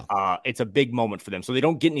 Yeah. It's a big moment for them. So they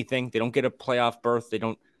don't get anything. They don't get a playoff berth. They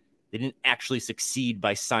didn't actually succeed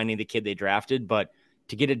by signing the kid they drafted, but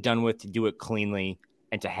to get it done with, to do it cleanly,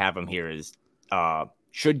 and to have him here is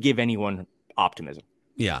should give anyone optimism.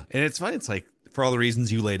 Yeah. And it's fun. It's like, for all the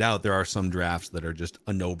reasons you laid out, there are some drafts that are just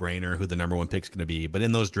a no-brainer who the number one pick's going to be. But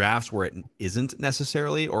in those drafts where it isn't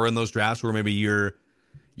necessarily, or in those drafts where maybe you're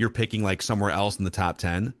picking like somewhere else in the top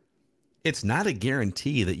 10, it's not a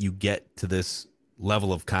guarantee that you get to this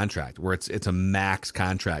level of contract where it's a max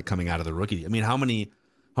contract coming out of the rookie. I mean, how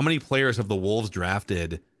many players have the Wolves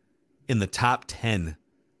drafted in the top 10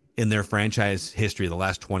 in their franchise history the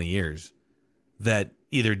last 20 years that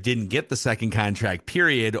either didn't get the second contract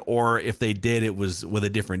period, or if they did, it was with a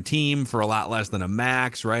different team for a lot less than a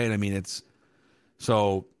max, right? I mean, it's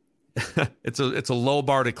a low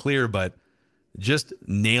bar to clear, but just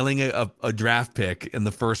nailing a draft pick in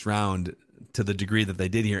the first round to the degree that they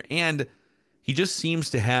did here. And he seems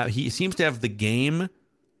to have the game,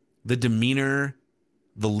 the demeanor,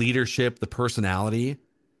 the leadership, the personality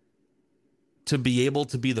to be able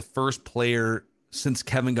to be the first player since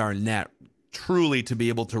Kevin Garnett truly to be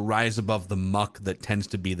able to rise above the muck that tends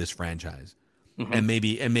to be this franchise, and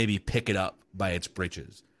maybe pick it up by its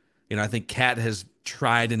britches. You know, I think Cat has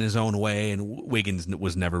tried in his own way, and Wiggins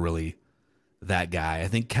was never really that guy. I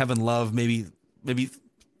think Kevin Love maybe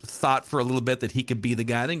thought for a little bit that he could be the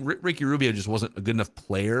guy. I think Ricky Rubio just wasn't a good enough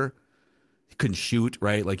player. He couldn't shoot,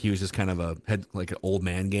 right? Like he was just kind of had like an old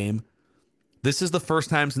man game. This is the first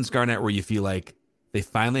time since Garnett where you feel like they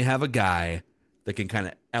finally have a guy that can kind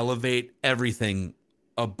of elevate everything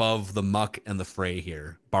above the muck and the fray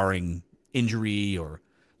here, barring injury or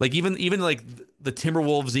like even like the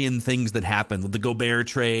Timberwolvesian things that happened with the Gobert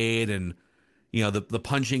trade and, you know, the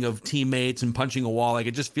punching of teammates and punching a wall. Like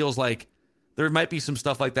it just feels like there might be some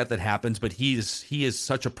stuff like that happens, but he is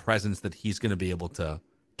such a presence that he's going to be able to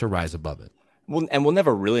rise above it. Well, and we'll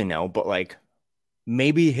never really know, but like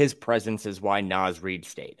maybe his presence is why Naz Reid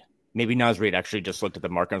stayed. Maybe Naz Reid actually just looked at the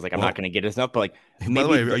market and was like, I'm not going to get his enough. But like, by the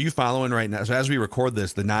way, are you following right now? So as we record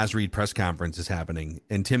this, the Naz Reid press conference is happening.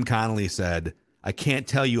 And Tim Connolly said, I can't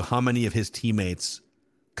tell you how many of his teammates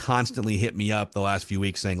constantly hit me up the last few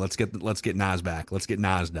weeks saying, let's get Naz back. Let's get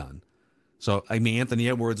Naz done. So, I mean, Anthony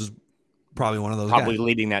Edwards is probably one of those guys.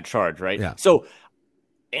 Leading that charge, right? Yeah. So,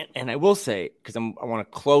 and I will say, because I want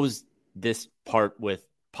to close this part with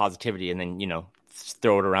positivity and then, you know,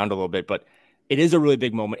 throw it around a little bit, but it is a really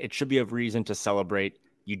big moment. It should be a reason to celebrate.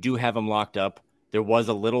 You do have him locked up. There was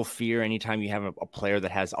a little fear anytime you have a player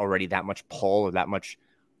that has already that much pull or that much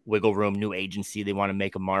wiggle room, new agency, they want to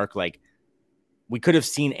make a mark. Like we could have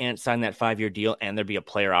seen Ant sign that 5-year deal and there'd be a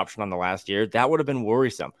player option on the last year. That would have been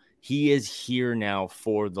worrisome. He is here now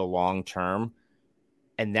for the long term,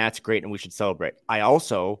 and that's great, and we should celebrate. I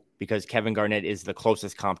also, because Kevin Garnett is the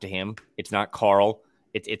closest comp to him, it's not Carl.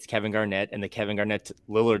 It's Kevin Garnett, and the Kevin Garnett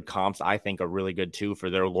Lillard comps I think are really good too for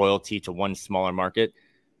their loyalty to one smaller market.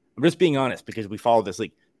 I'm just being honest because we follow this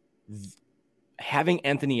league. Having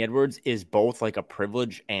Anthony Edwards is both like a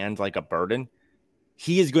privilege and like a burden.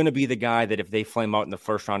 He is going to be the guy that if they flame out in the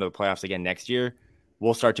first round of the playoffs again next year,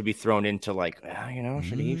 we'll start to be thrown into like, you know,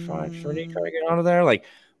 should he try to get out of there? Like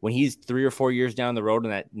when he's 3 or 4 years down the road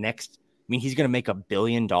and that next, I mean, he's going to make $1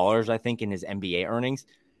 billion, I think, in his NBA earnings.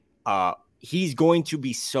 He's going to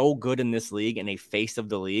be so good in this league and a face of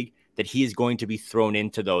the league that he is going to be thrown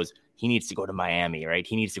into those. He needs to go to Miami, right?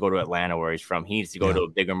 He needs to go to Atlanta where he's from. He needs to go to a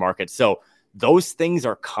bigger market. So those things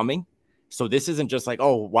are coming. So this isn't just like,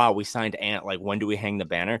 oh, wow, we signed Ant. Like, when do we hang the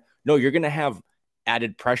banner? No, you're going to have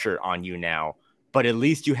added pressure on you now, but at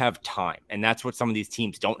least you have time. And that's what some of these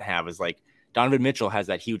teams don't have is like Donovan Mitchell has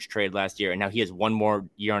that huge trade last year, and now he has one more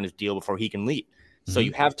year on his deal before he can leave. So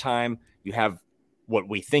you have time. You have what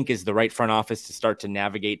we think is the right front office to start to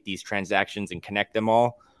navigate these transactions and connect them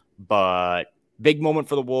all. But big moment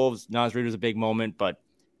for the Wolves. Naz Reid was a big moment, but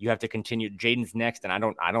you have to continue. Jaden's next, and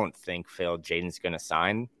I don't think, Phil, Jaden's going to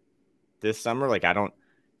sign this summer. Like, if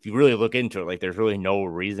you really look into it, like there's really no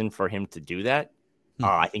reason for him to do that.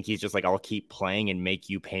 I think he's just like, I'll keep playing and make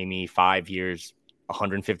you pay me 5 years,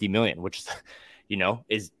 $150 million, which, you know,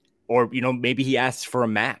 maybe he asks for a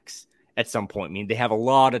max at some point. I mean, they have a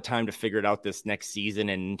lot of time to figure it out this next season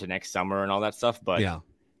and into next summer and all that stuff, but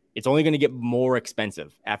it's only going to get more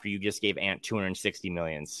expensive after you just gave Ant $260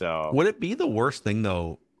 million. So would it be the worst thing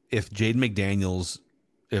though, if Jaden McDaniels,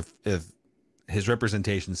 if his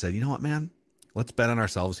representation said, you know what, man, let's bet on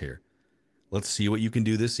ourselves here. Let's see what you can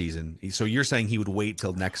do this season. So you're saying he would wait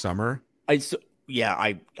till next summer? We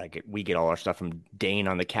get all our stuff from Dane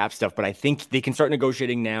on the cap stuff, but I think they can start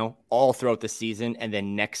negotiating now all throughout the season. And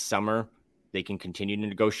then next summer, they can continue to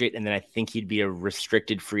negotiate. And then I think he'd be a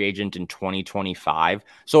restricted free agent in 2025.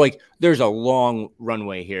 So like there's a long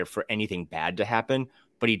runway here for anything bad to happen,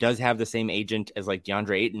 but he does have the same agent as like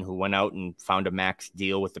DeAndre Ayton, who went out and found a max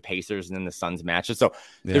deal with the Pacers and then the Suns matches. So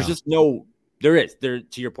there's just to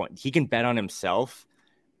your point, he can bet on himself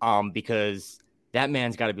because that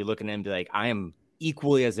man's got to be looking at him and be like, I am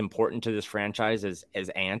equally as important to this franchise as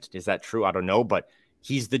Ant. Is that true? I don't know, but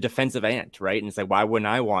he's the defensive Ant, right? And it's like, why wouldn't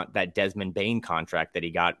I want that Desmond Bane contract that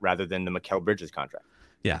he got rather than the Mikal Bridges contract?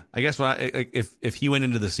 Yeah, I guess if he went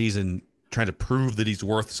into the season trying to prove that he's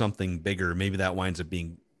worth something bigger, maybe that winds up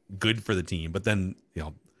being good for the team. But then,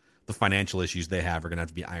 the financial issues they have are going to have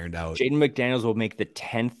to be ironed out. Jaden McDaniels will make the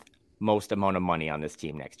 10th most amount of money on this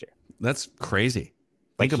team next year. That's crazy.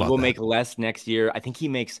 He will make less next year. I think he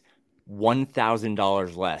makes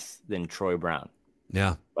 $1,000 less than Troy Brown.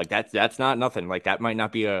 Yeah. Like that's not nothing. Like that might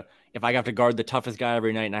not be if I have to guard the toughest guy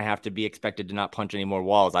every night and I have to be expected to not punch any more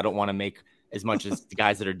walls, I don't want to make as much as the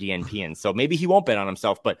guys that are DNPing. So maybe he won't bet on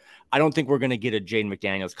himself, but I don't think we're going to get a Jaden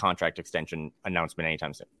McDaniels contract extension announcement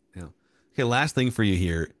anytime soon. Yeah. Okay. Last thing for you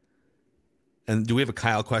here. And do we have a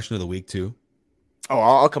Kyle question of the week too? Oh,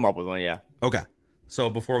 I'll come up with one. Yeah. Okay. So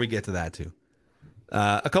before we get to that too,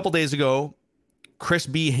 a couple days ago, Chris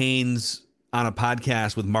B. Haynes on a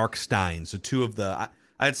podcast with Mark Stein. So two of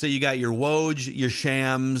I'd say you got your Woj, your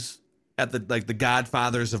Shams at the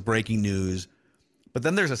godfathers of breaking news. But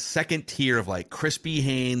then there's a second tier of like Chris B.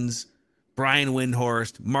 Haynes, Brian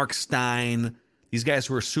Windhorst, Mark Stein, these guys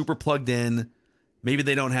who are super plugged in. Maybe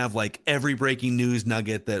they don't have like every breaking news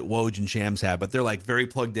nugget that Woj and Shams have, but they're like very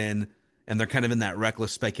plugged in and they're kind of in that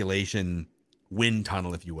reckless speculation wind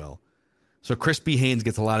tunnel, if you will. So Chris B. Haynes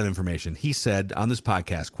gets a lot of information. He said on this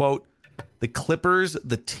podcast, quote, the Clippers,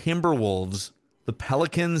 the Timberwolves, the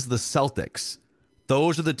Pelicans, the Celtics,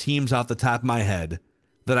 those are the teams off the top of my head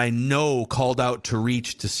that I know called out to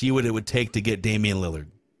reach to see what it would take to get Damian Lillard.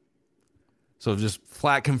 So just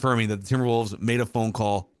flat confirming that the Timberwolves made a phone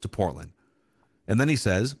call to Portland. And then he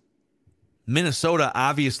says, Minnesota,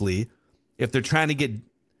 obviously, if they're trying to get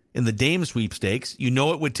in the Dame sweepstakes,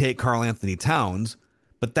 it would take Karl Anthony Towns,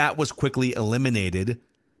 but that was quickly eliminated,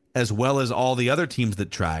 as well as all the other teams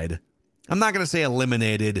that tried. I'm not going to say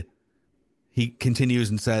eliminated. He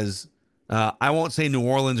continues and says, I won't say New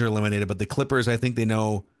Orleans are eliminated, but the Clippers, I think they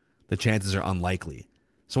know the chances are unlikely.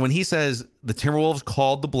 So when he says the Timberwolves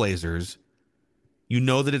called the Blazers, you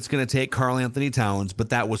know that it's going to take Karl Anthony Towns, but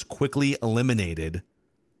that was quickly eliminated.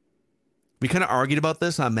 We kind of argued about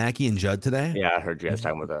this on Mackie and Judd today. Yeah, I heard you guys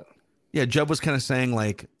talking about that. Yeah, Judd was kind of saying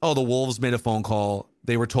like, oh, the Wolves made a phone call.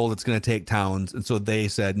 They were told it's going to take Towns. And so they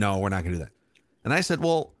said, no, we're not going to do that. And I said,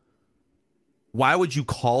 well, why would you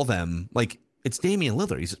call them? Like, it's Damian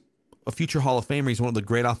Lillard. He's a future Hall of Famer. He's one of the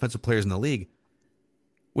great offensive players in the league.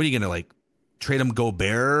 What are you going to like trade him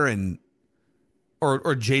Gobert and or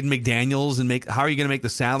Jaden McDaniels and how are you going to make the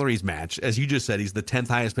salaries match? As you just said, he's the 10th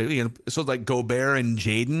highest paid. So it's like Gobert and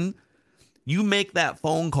Jaden. You make that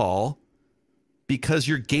phone call because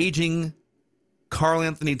you're gauging Karl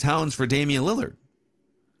Anthony Towns for Damian Lillard.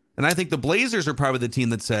 And I think the Blazers are probably the team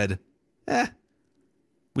that said,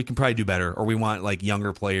 we can probably do better, or we want like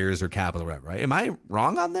younger players or capital, right? Am I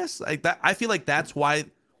wrong on this? Like that, I feel like that's why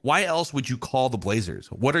else would you call the Blazers?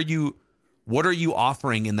 What are you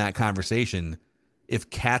offering in that conversation if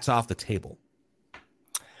Cat's off the table?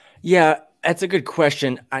 Yeah, that's a good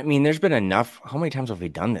question. I mean, there's been enough. How many times have we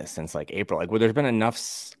done this since like April? Like, where there's been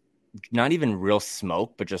enough, not even real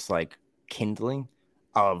smoke, but just like kindling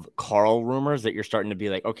of Karl rumors that you're starting to be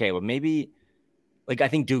like, okay, well, maybe, like, I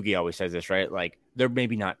think Doogie always says this, right? Like, they're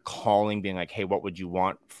maybe not calling, being like, hey, what would you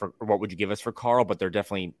want for, or what would you give us for Karl? But they're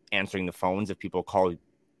definitely answering the phones if people call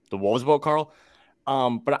the Wolves about Karl.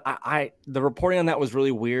 But I the reporting on that was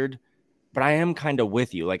really weird. But I am kind of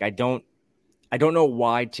with you. Like, I don't know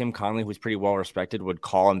why Tim Connelly, who's pretty well respected, would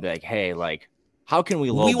call and be like, hey, like, how can we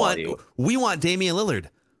lowball you? We want Damian Lillard.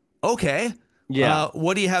 Okay. Yeah.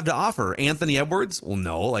 What do you have to offer? Anthony Edwards? Well,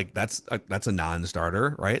 no, like that's a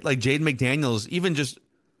non-starter, right? Like Jaden McDaniels, even just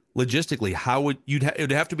logistically, how would it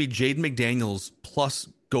would have to be Jaden McDaniels plus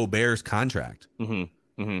Gobert's contract.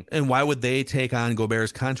 Mm-hmm. Mm-hmm. And why would they take on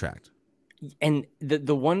Gobert's contract? And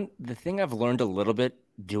the thing I've learned a little bit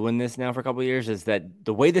doing this now for a couple of years is that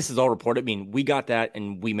the way this is all reported, I mean, we got that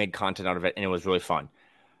and we made content out of it and it was really fun.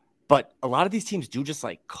 But a lot of these teams do just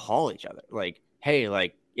like call each other. Like, hey,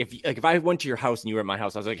 like if I went to your house and you were at my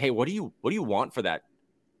house, I was like, hey, what do you want for that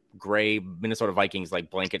gray Minnesota Vikings like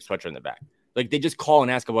blanket sweatshirt in the back? Like they just call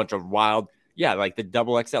and ask a bunch of wild, like the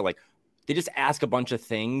double XL, like they just ask a bunch of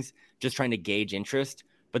things, just trying to gauge interest.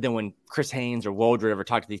 But then when Chris Haynes or Woj ever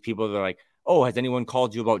talk to these people, they're like, oh, has anyone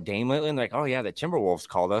called you about Dame lately? And like, oh yeah, the Timberwolves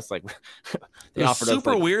called us. Like, they offered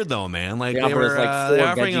super us like, weird though, man. Like they were like four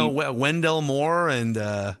offering a Wendell Moore and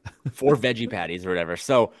 4 veggie patties or whatever.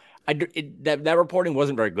 So that reporting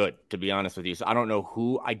wasn't very good, to be honest with you. So I don't know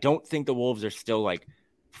who. I don't think the Wolves are still like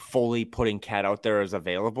fully putting Cat out there as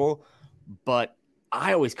available, but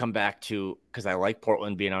I always come back to, because I like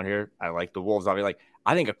Portland being out here. I like the Wolves.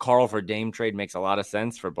 I think a Carl for Dame trade makes a lot of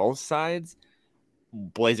sense for both sides.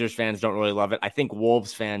 Blazers fans don't really love it. I think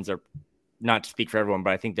Wolves fans are, not to speak for everyone,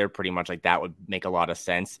 but I think they're pretty much like that would make a lot of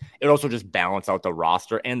sense. It would also just balance out the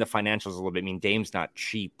roster and the financials a little bit. I mean, Dame's not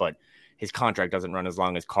cheap, but his contract doesn't run as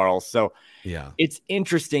long as Carl's. So yeah, it's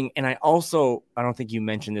interesting. And I don't think you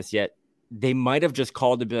mentioned this yet. They might have just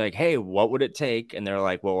called to be like, hey, what would it take? And they're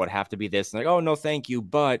like, well, it would have to be this. And like, oh, no, thank you.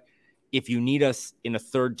 But if you need us in a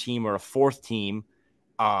third team or a fourth team,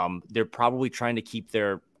 they're probably trying to keep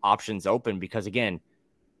their options open because, again,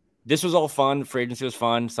 this was all fun. Free agency was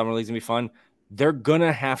fun. Summer league's going to be fun. They're going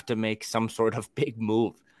to have to make some sort of big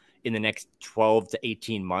move in the next 12 to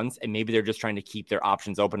 18 months. And maybe they're just trying to keep their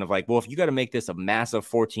options open of like, well, if you got to make this a massive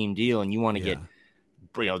 4-team deal and you want to get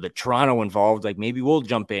the Toronto involved, like maybe we'll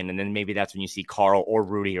jump in, and then maybe that's when you see Carl or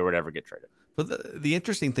Rudy or whatever get traded. But the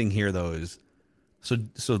interesting thing here though is so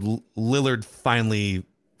Lillard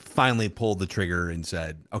finally pulled the trigger and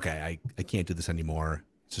said, okay, I can't do this anymore.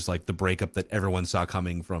 It's just like the breakup that everyone saw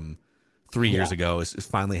coming from 3 years ago is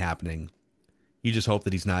finally happening. You just hope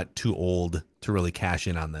that he's not too old to really cash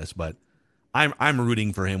in on this, but I'm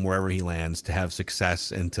rooting for him wherever he lands to have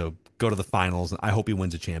success and to go to the finals. I hope he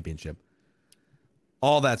wins a championship.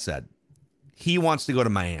 All that said, he wants to go to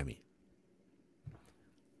Miami.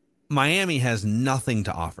 Miami has nothing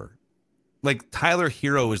to offer. Like Tyler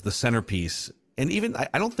Hero is the centerpiece. And even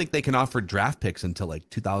I don't think they can offer draft picks until like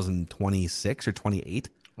 2026 or 28.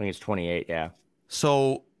 I think it's 28, yeah.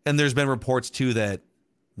 So, and there's been reports too that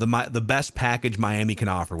the best package Miami can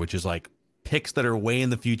offer, which is like picks that are way in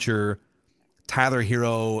the future, Tyler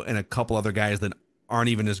Hero and a couple other guys that aren't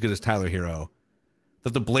even as good as Tyler Hero,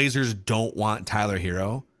 that the Blazers don't want Tyler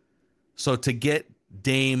Hero. So to get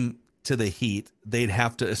Dame to the Heat, they'd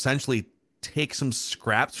have to essentially take some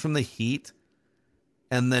scraps from the Heat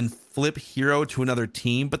and then flip Hero to another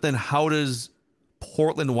team. But then how does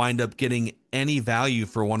Portland wind up getting any value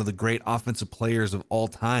for one of the great offensive players of all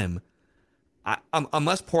time?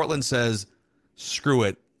 Unless Portland says, screw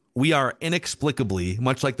it, we are inexplicably,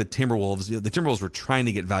 much like the Timberwolves. The Timberwolves were trying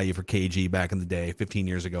to get value for KG back in the day, 15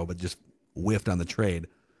 years ago, but just whiffed on the trade.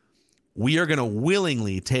 We are going to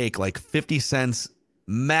willingly take like 50 cents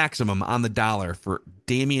maximum on the dollar for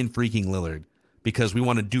Damian freaking Lillard because we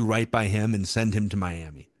want to do right by him and send him to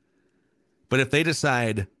Miami. But if they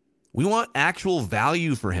decide we want actual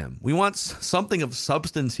value for him, we want something of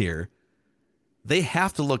substance here, they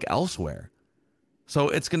have to look elsewhere. So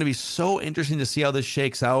it's going to be so interesting to see how this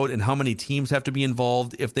shakes out and how many teams have to be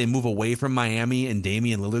involved if they move away from Miami and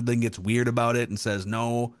Damian Lillard then gets weird about it and says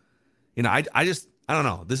no. You know, I don't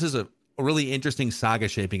know. This is a really interesting saga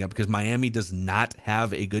shaping up because Miami does not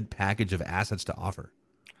have a good package of assets to offer.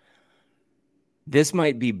 This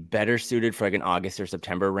might be better suited for like an August or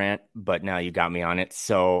September rant, but now you got me on it.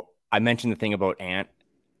 So I mentioned the thing about Ant.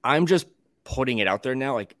 I'm just putting it out there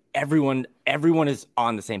now. Like everyone is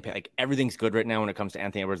on the same page. Like everything's good right now when it comes to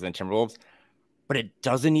Anthony Edwards and the Timberwolves, but it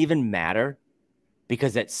doesn't even matter.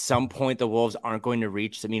 Because at some point the Wolves aren't going to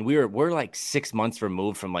reach. I mean, we're like 6 months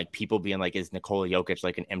removed from like people being like, is Nikola Jokic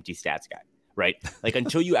like an empty stats guy, right? Like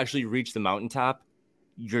until you actually reach the mountaintop,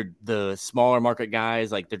 you're the smaller market guys.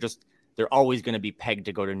 Like they're always going to be pegged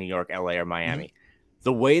to go to New York, LA, or Miami. Mm-hmm.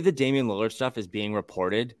 The way the Damian Lillard stuff is being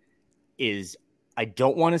reported is, I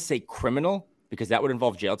don't want to say criminal because that would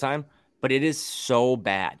involve jail time, but it is so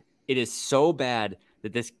bad. It is so bad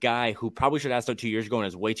that this guy who probably should have asked out 2 years ago and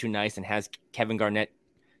is way too nice and has Kevin Garnett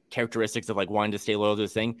characteristics of like wanting to stay loyal to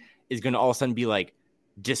this thing is going to all of a sudden be like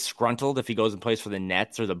disgruntled if he goes and plays for the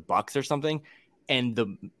Nets or the Bucks or something. And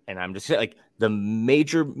I'm just saying, like the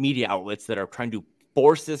major media outlets that are trying to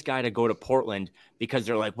force this guy to go to Portland because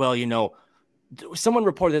they're like, well, you know, someone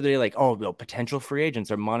reported the other day like, oh, well, potential free agents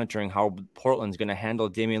are monitoring how Portland's going to handle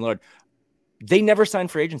Damian Lillard. They never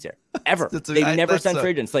signed free agents here, ever. They never signed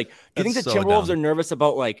free agents. Like, do you think the Timberwolves are nervous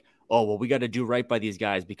about like, oh, well, we got to do right by these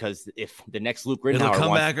guys because if the next Luke Ridnour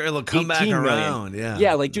it'll come back around.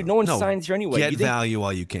 Yeah, like, dude, no one signs here anyway. Get value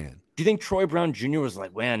while you can. Do you think Troy Brown Jr. was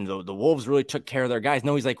like, man, the Wolves really took care of their guys?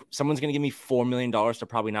 No, he's like, someone's going to give me $4 million to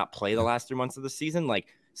probably not play the last 3 months of the season. Like,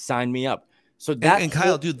 sign me up. So that and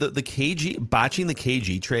Kyle, dude, the KG botching the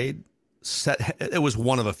KG trade. It was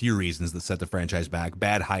one of a few reasons that set the franchise back.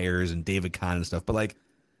 Bad hires and David Kahn and stuff. But like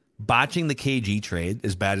botching the KG trade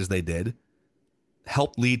as bad as they did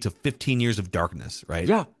helped lead to 15 years of darkness, right?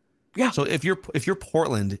 Yeah. Yeah. So if you're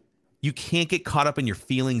Portland, you can't get caught up in your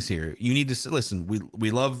feelings here. You need to listen. We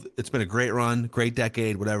love. It's been a great run, great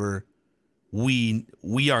decade, whatever. We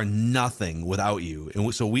are nothing without you,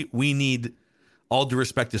 and so we need, all due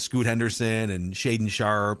respect to Scoot Henderson and Shaden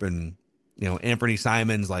Sharp and Anthony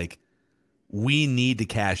Simons, like we need to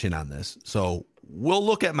cash in on this. So we'll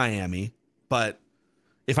look at Miami, but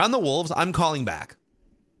if I'm the Wolves, I'm calling back.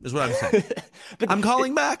 Is what I'm saying. I'm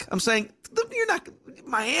calling back. I'm saying you're not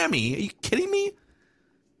Miami. Are you kidding me?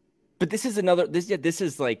 But this is another. This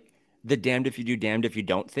is like the damned if you do, damned if you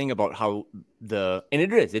don't thing about how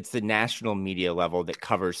it's the national media level that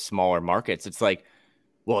covers smaller markets. It's like,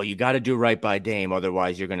 well, you got to do right by Dame,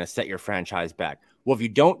 otherwise you're going to set your franchise back. Well, if you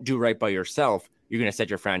don't do right by yourself, you're going to set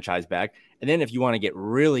your franchise back. And then if you want to get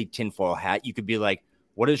really tinfoil hat, you could be like,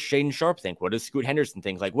 what does Shaden Sharp think? What does Scoot Henderson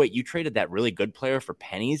think? Like, wait, you traded that really good player for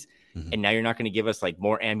pennies, and now you're not going to give us like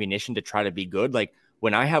more ammunition to try to be good. Like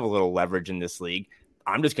when I have a little leverage in this league,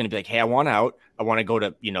 I'm just going to be like, hey, I want out. I want to go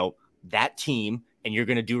to, that team, and you're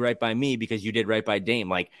going to do right by me because you did right by Dame.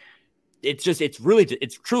 Like, it's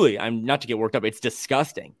truly, I'm not to get worked up. It's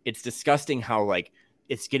disgusting. It's disgusting how like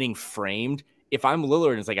it's getting framed. If I'm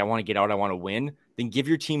Lillard and it's like, I want to get out, I want to win, then give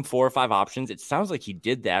your team 4 or 5 options. It sounds like he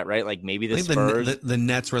did that, right? Like maybe the Spurs. The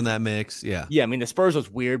Nets were in that mix. Yeah. Yeah. I mean, the Spurs was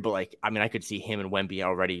weird, but like, I mean, I could see him and Wemby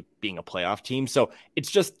already being a playoff team. So it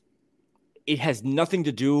has nothing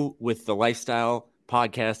to do with the lifestyle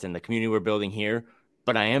podcast and the community we're building here.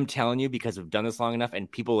 But I am telling you, because we've done this long enough and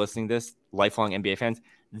people listening to this, lifelong NBA fans,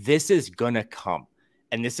 this is going to come.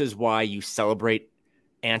 And this is why you celebrate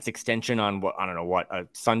Ant's extension on a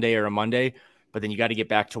Sunday or a Monday, but then you got to get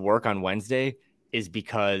back to work on Wednesday, is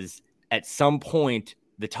because at some point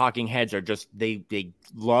the talking heads are just, they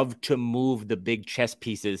love to move the big chess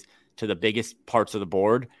pieces to the biggest parts of the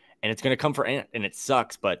board. And it's going to come for Ant, and it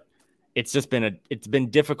sucks, but it's been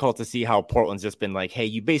difficult to see how Portland's just been like, hey,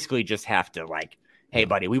 you basically just have to like, hey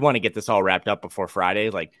buddy, we want to get this all wrapped up before Friday.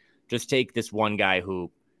 Like just take this one guy who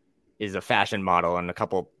is a fashion model and a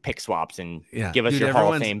couple pick swaps and give us your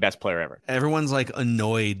Hall of Fame best player ever. Everyone's like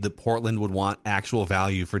annoyed that Portland would want actual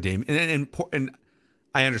value for Dame. And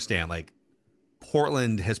I understand, like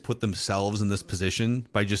Portland has put themselves in this position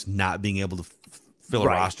by just not being able to fill a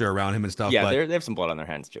roster around him and stuff. Yeah, but they have some blood on their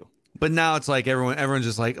hands too. But now it's like everyone's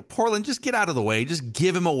just like, Portland, just get out of the way. Just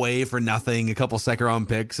give him away for nothing, a couple second-round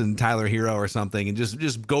picks and Tyler Hero or something, and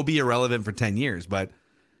just go be irrelevant for 10 years. But,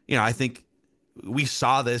 I think we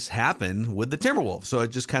saw this happen with the Timberwolves, so it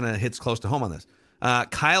just kind of hits close to home on this.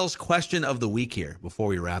 Kyle's question of the week here before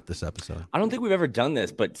we wrap this episode. I don't think we've ever done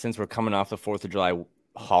this, but since we're coming off the 4th of July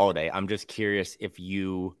holiday, I'm just curious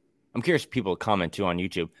I'm curious if people comment too on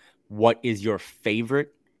YouTube. What is your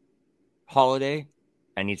favorite holiday?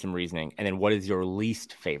 I need some reasoning. And then what is your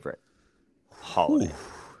least favorite holiday?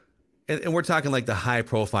 And we're talking like the high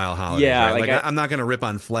profile holidays. Yeah. Right? Like I'm not going to rip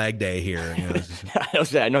on Flag Day here.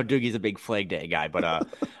 I know Doogie's a big Flag Day guy, but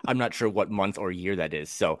I'm not sure what month or year that is.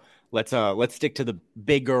 So let's stick to the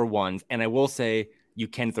bigger ones. And I will say you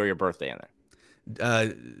can throw your birthday in there.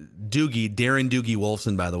 Darren Doogie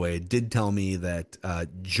Wolfson, by the way, did tell me that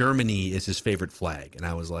Germany is his favorite flag. And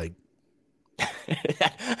I was like,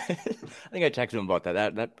 I think I texted him about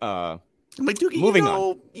that. I'm like, Doogie, moving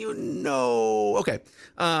on. on. Okay.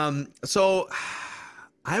 So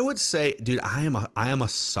I would say, dude, I am a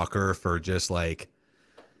sucker for just like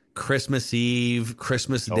Christmas Eve,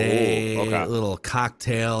 Christmas Day, okay. Little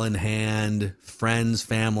cocktail in hand, friends,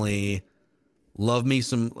 family. Love me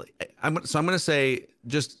some. I'm going to say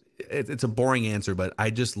just it's a boring answer, but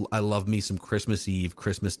I love me some Christmas Eve,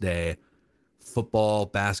 Christmas Day, football,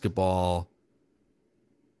 basketball,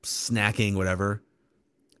 snacking, whatever.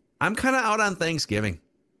 I'm kind of out on Thanksgiving.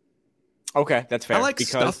 Okay, that's fair. I like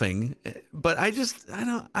stuffing, but I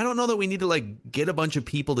don't know that we need to like get a bunch of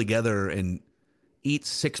people together and eat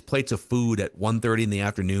 6 plates of food at 1:30 in the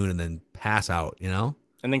afternoon and then pass out, and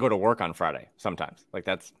then go to work on Friday sometimes. Like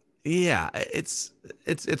that's. Yeah, it's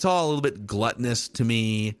all a little bit gluttonous to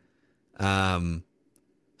me.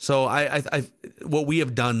 So I what we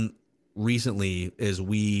have done recently is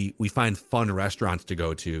we find fun restaurants to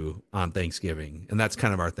go to on Thanksgiving, and that's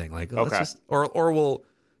kind of our thing. Like, okay. or we'll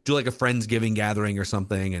do like a Friendsgiving gathering or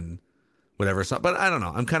something and whatever. So, but I don't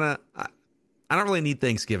know. I don't really need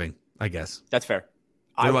Thanksgiving, I guess. That's fair.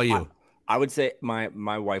 What about you? I would say my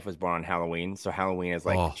wife was born on Halloween, so Halloween is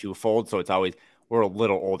like twofold. So it's always, we're a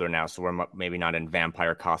little older now, so we're maybe not in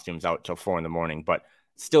vampire costumes out till 4 a.m, but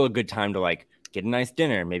still a good time to like get a nice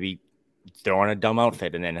dinner, maybe throw on a dumb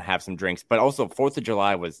outfit and then have some drinks. But also 4th of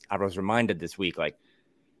July I was reminded this week, like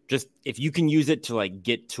just if you can use it to like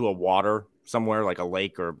get to a water somewhere like a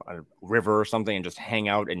lake or a river or something and just hang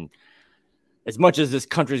out. And as much as this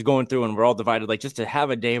country's going through and we're all divided, like just to have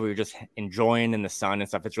a day where you're just enjoying in the sun and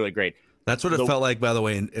stuff, it's really great. That's what it felt like, by the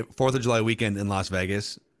way, in 4th of July weekend in Las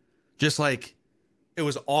Vegas. Just like it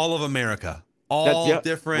was all of America,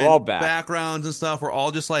 different all back. backgrounds and stuff. We're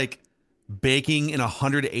all just like baking in a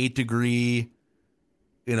 108-degree,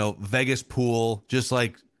 Vegas pool, just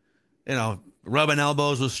like, rubbing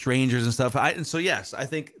elbows with strangers and stuff. And so, yes, I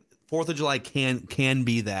think 4th of July can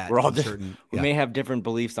be that. We're all we may have different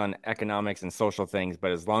beliefs on economics and social things,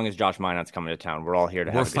 but as long as Josh Minot's coming to town, we're all here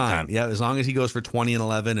to have a good time. Yeah, as long as he goes for 20 and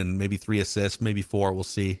 11 and maybe 3 assists, maybe 4, we'll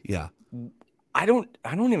see. Yeah. I don't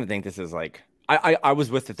even think this is like I was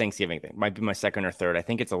with the Thanksgiving thing. Might be my second or third. I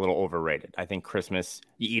think it's a little overrated. I think Christmas,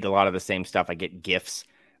 you eat a lot of the same stuff. I get gifts,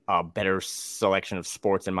 better selection of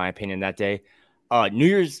sports, in my opinion, that day. New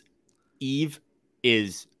Year's Eve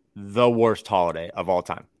is the worst holiday of all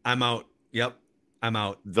time. I'm out. Yep. I'm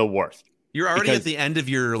out. The worst. You're already at the end of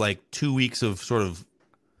your 2 weeks of sort of,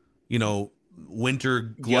 winter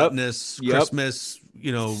gluttonous, Christmas,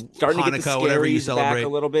 starting Hanukkah, to get the whatever you scaries celebrate. back a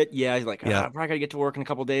little bit. Yeah, he's like, I probably got to get to work in a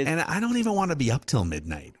couple days. And I don't even want to be up till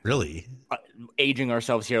midnight, really. Aging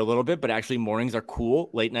ourselves here a little bit, but actually mornings are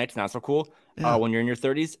cool. Late nights, not so cool when you're in your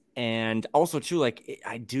 30s. And also, too,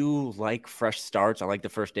 I do like fresh starts. I like the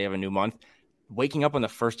first day of a new month. Waking up on the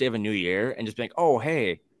first day of a new year and just being like, oh,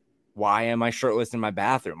 hey, why am I shirtless in my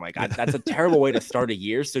bathroom? That's a terrible way to start a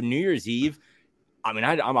year. So New Year's Eve, I mean,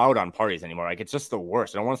 I'm out on parties anymore. It's just the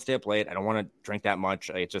worst. I don't want to stay up late. I don't want to drink that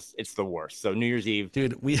much. It's the worst. So New Year's Eve,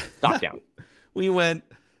 dude, stop down. We went,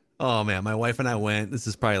 oh man, my wife and I went, this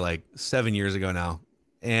is probably 7 years ago now.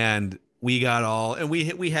 And we got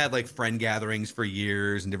we had friend gatherings for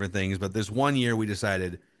years and different things. But this one year we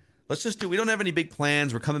decided, we don't have any big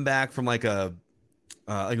plans. We're coming back from I think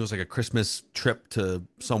it was a Christmas trip to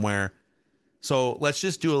somewhere. So let's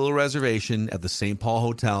just do a little reservation at the St. Paul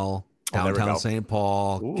Hotel, downtown St.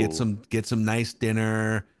 Paul. Ooh. Get some nice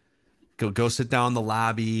dinner. Go sit down in the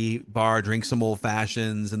lobby bar, drink some old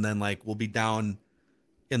fashions, and then we'll be down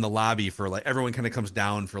in the lobby for everyone kind of comes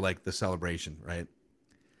down for the celebration, right?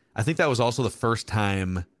 I think that was also the first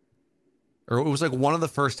time, or it was one of the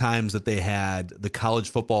first times that they had the college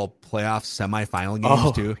football playoff semifinal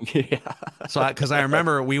games too. Yeah. So, because I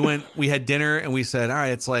remember we had dinner and we said, all right,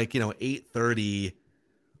 it's 8:30.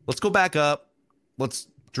 Let's go back up. Let's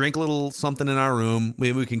drink a little something in our room.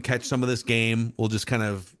 Maybe we can catch some of this game. We'll just kind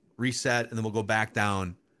of reset and then we'll go back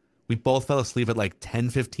down. We both fell asleep at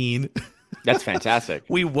 10:15. That's fantastic.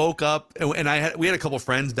 We woke up and we had a couple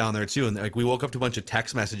friends down there too, and we woke up to a bunch of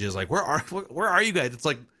text messages where are you guys?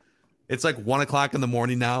 It's 1 o'clock in the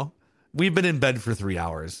morning now. We've been in bed for 3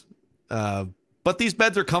 hours. But these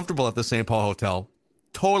beds are comfortable at the St. Paul Hotel.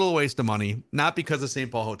 Total waste of money. Not because of St.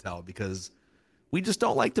 Paul Hotel, because we just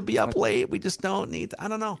don't like to be up late. We just don't need I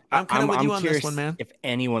don't know. I'm kind of with you on this one, man. If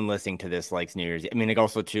anyone listening to this likes New Year's Eve, I mean,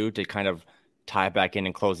 also too, to kind of tie it back in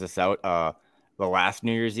and close this out, the last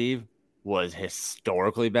New Year's Eve was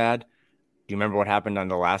historically bad. Do you remember what happened on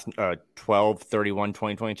the last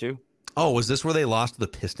 12/31/2022? Oh, was this where they lost to the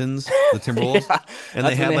Pistons, the Timberwolves? Yeah, and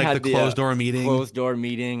they had the closed door meeting? Closed door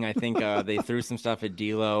meeting. I think they threw some stuff at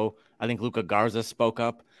D'Lo. I think Luka Garza spoke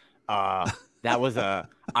up. That was I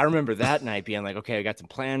remember that night being okay, I got some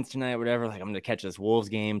plans tonight, whatever. I'm going to catch this Wolves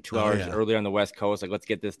game 2 hours earlier on the West Coast. Let's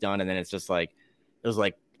get this done. And then it's just it was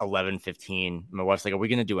 11:15. My wife's are we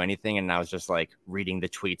going to do anything? And I was just reading the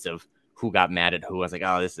tweets of who got mad at who. I was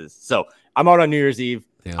oh, this is so. I'm out on New Year's Eve.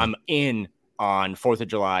 Yeah. I'm in on 4th of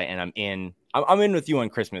July, and I'm in with you on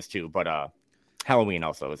Christmas too, but Halloween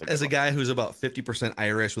also is as a guy who's about 50%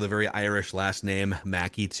 Irish with a very Irish last name,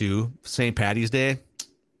 Mackey too. St. Patty's Day,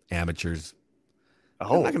 amateurs.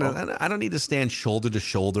 Oh, I don't need to stand shoulder to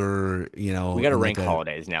shoulder. We got to rank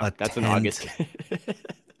holidays now. That's in August.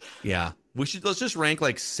 Yeah, let's just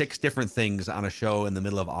rank 6 different things on a show in the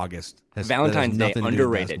middle of August. Valentine's Day,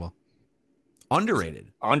 underrated.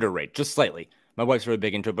 Underrated, just slightly. My wife's really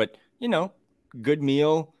big into it, but good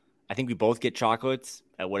meal. I think we both get chocolates.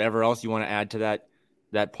 Whatever else you want to add to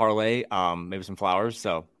that parlay, maybe some flowers.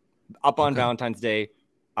 So up on Valentine's Day,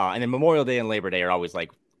 and then Memorial Day and Labor Day are always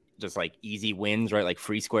just easy wins, right?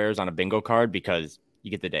 Free squares on a bingo card because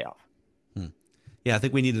you get the day off. Yeah, I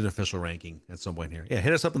think we need an official ranking at some point here. Yeah,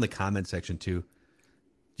 hit us up in the comment section too.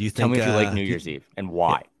 Do you think? Tell me if you like New Year's Eve and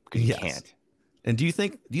why? Because you can't. And do you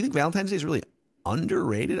think Valentine's Day is really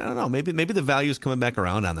underrated? I don't know. Maybe the value's coming back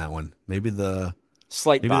around on that one. Maybe this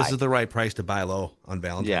is the right price to buy low on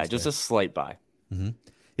Valentine's Day. Yeah, just a slight buy. Mm-hmm.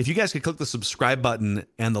 If you guys could click the subscribe button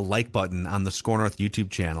and the like button on the Score North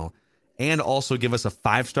YouTube channel and also give us a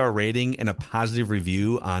 5-star rating and a positive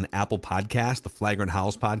review on Apple Podcast, the Flagrant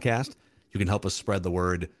Howls podcast. You can help us spread the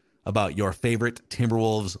word about your favorite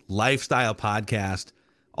Timberwolves lifestyle podcast.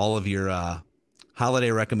 All of your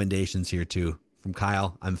holiday recommendations here too. From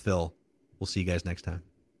Kyle, I'm Phil. We'll see you guys next time.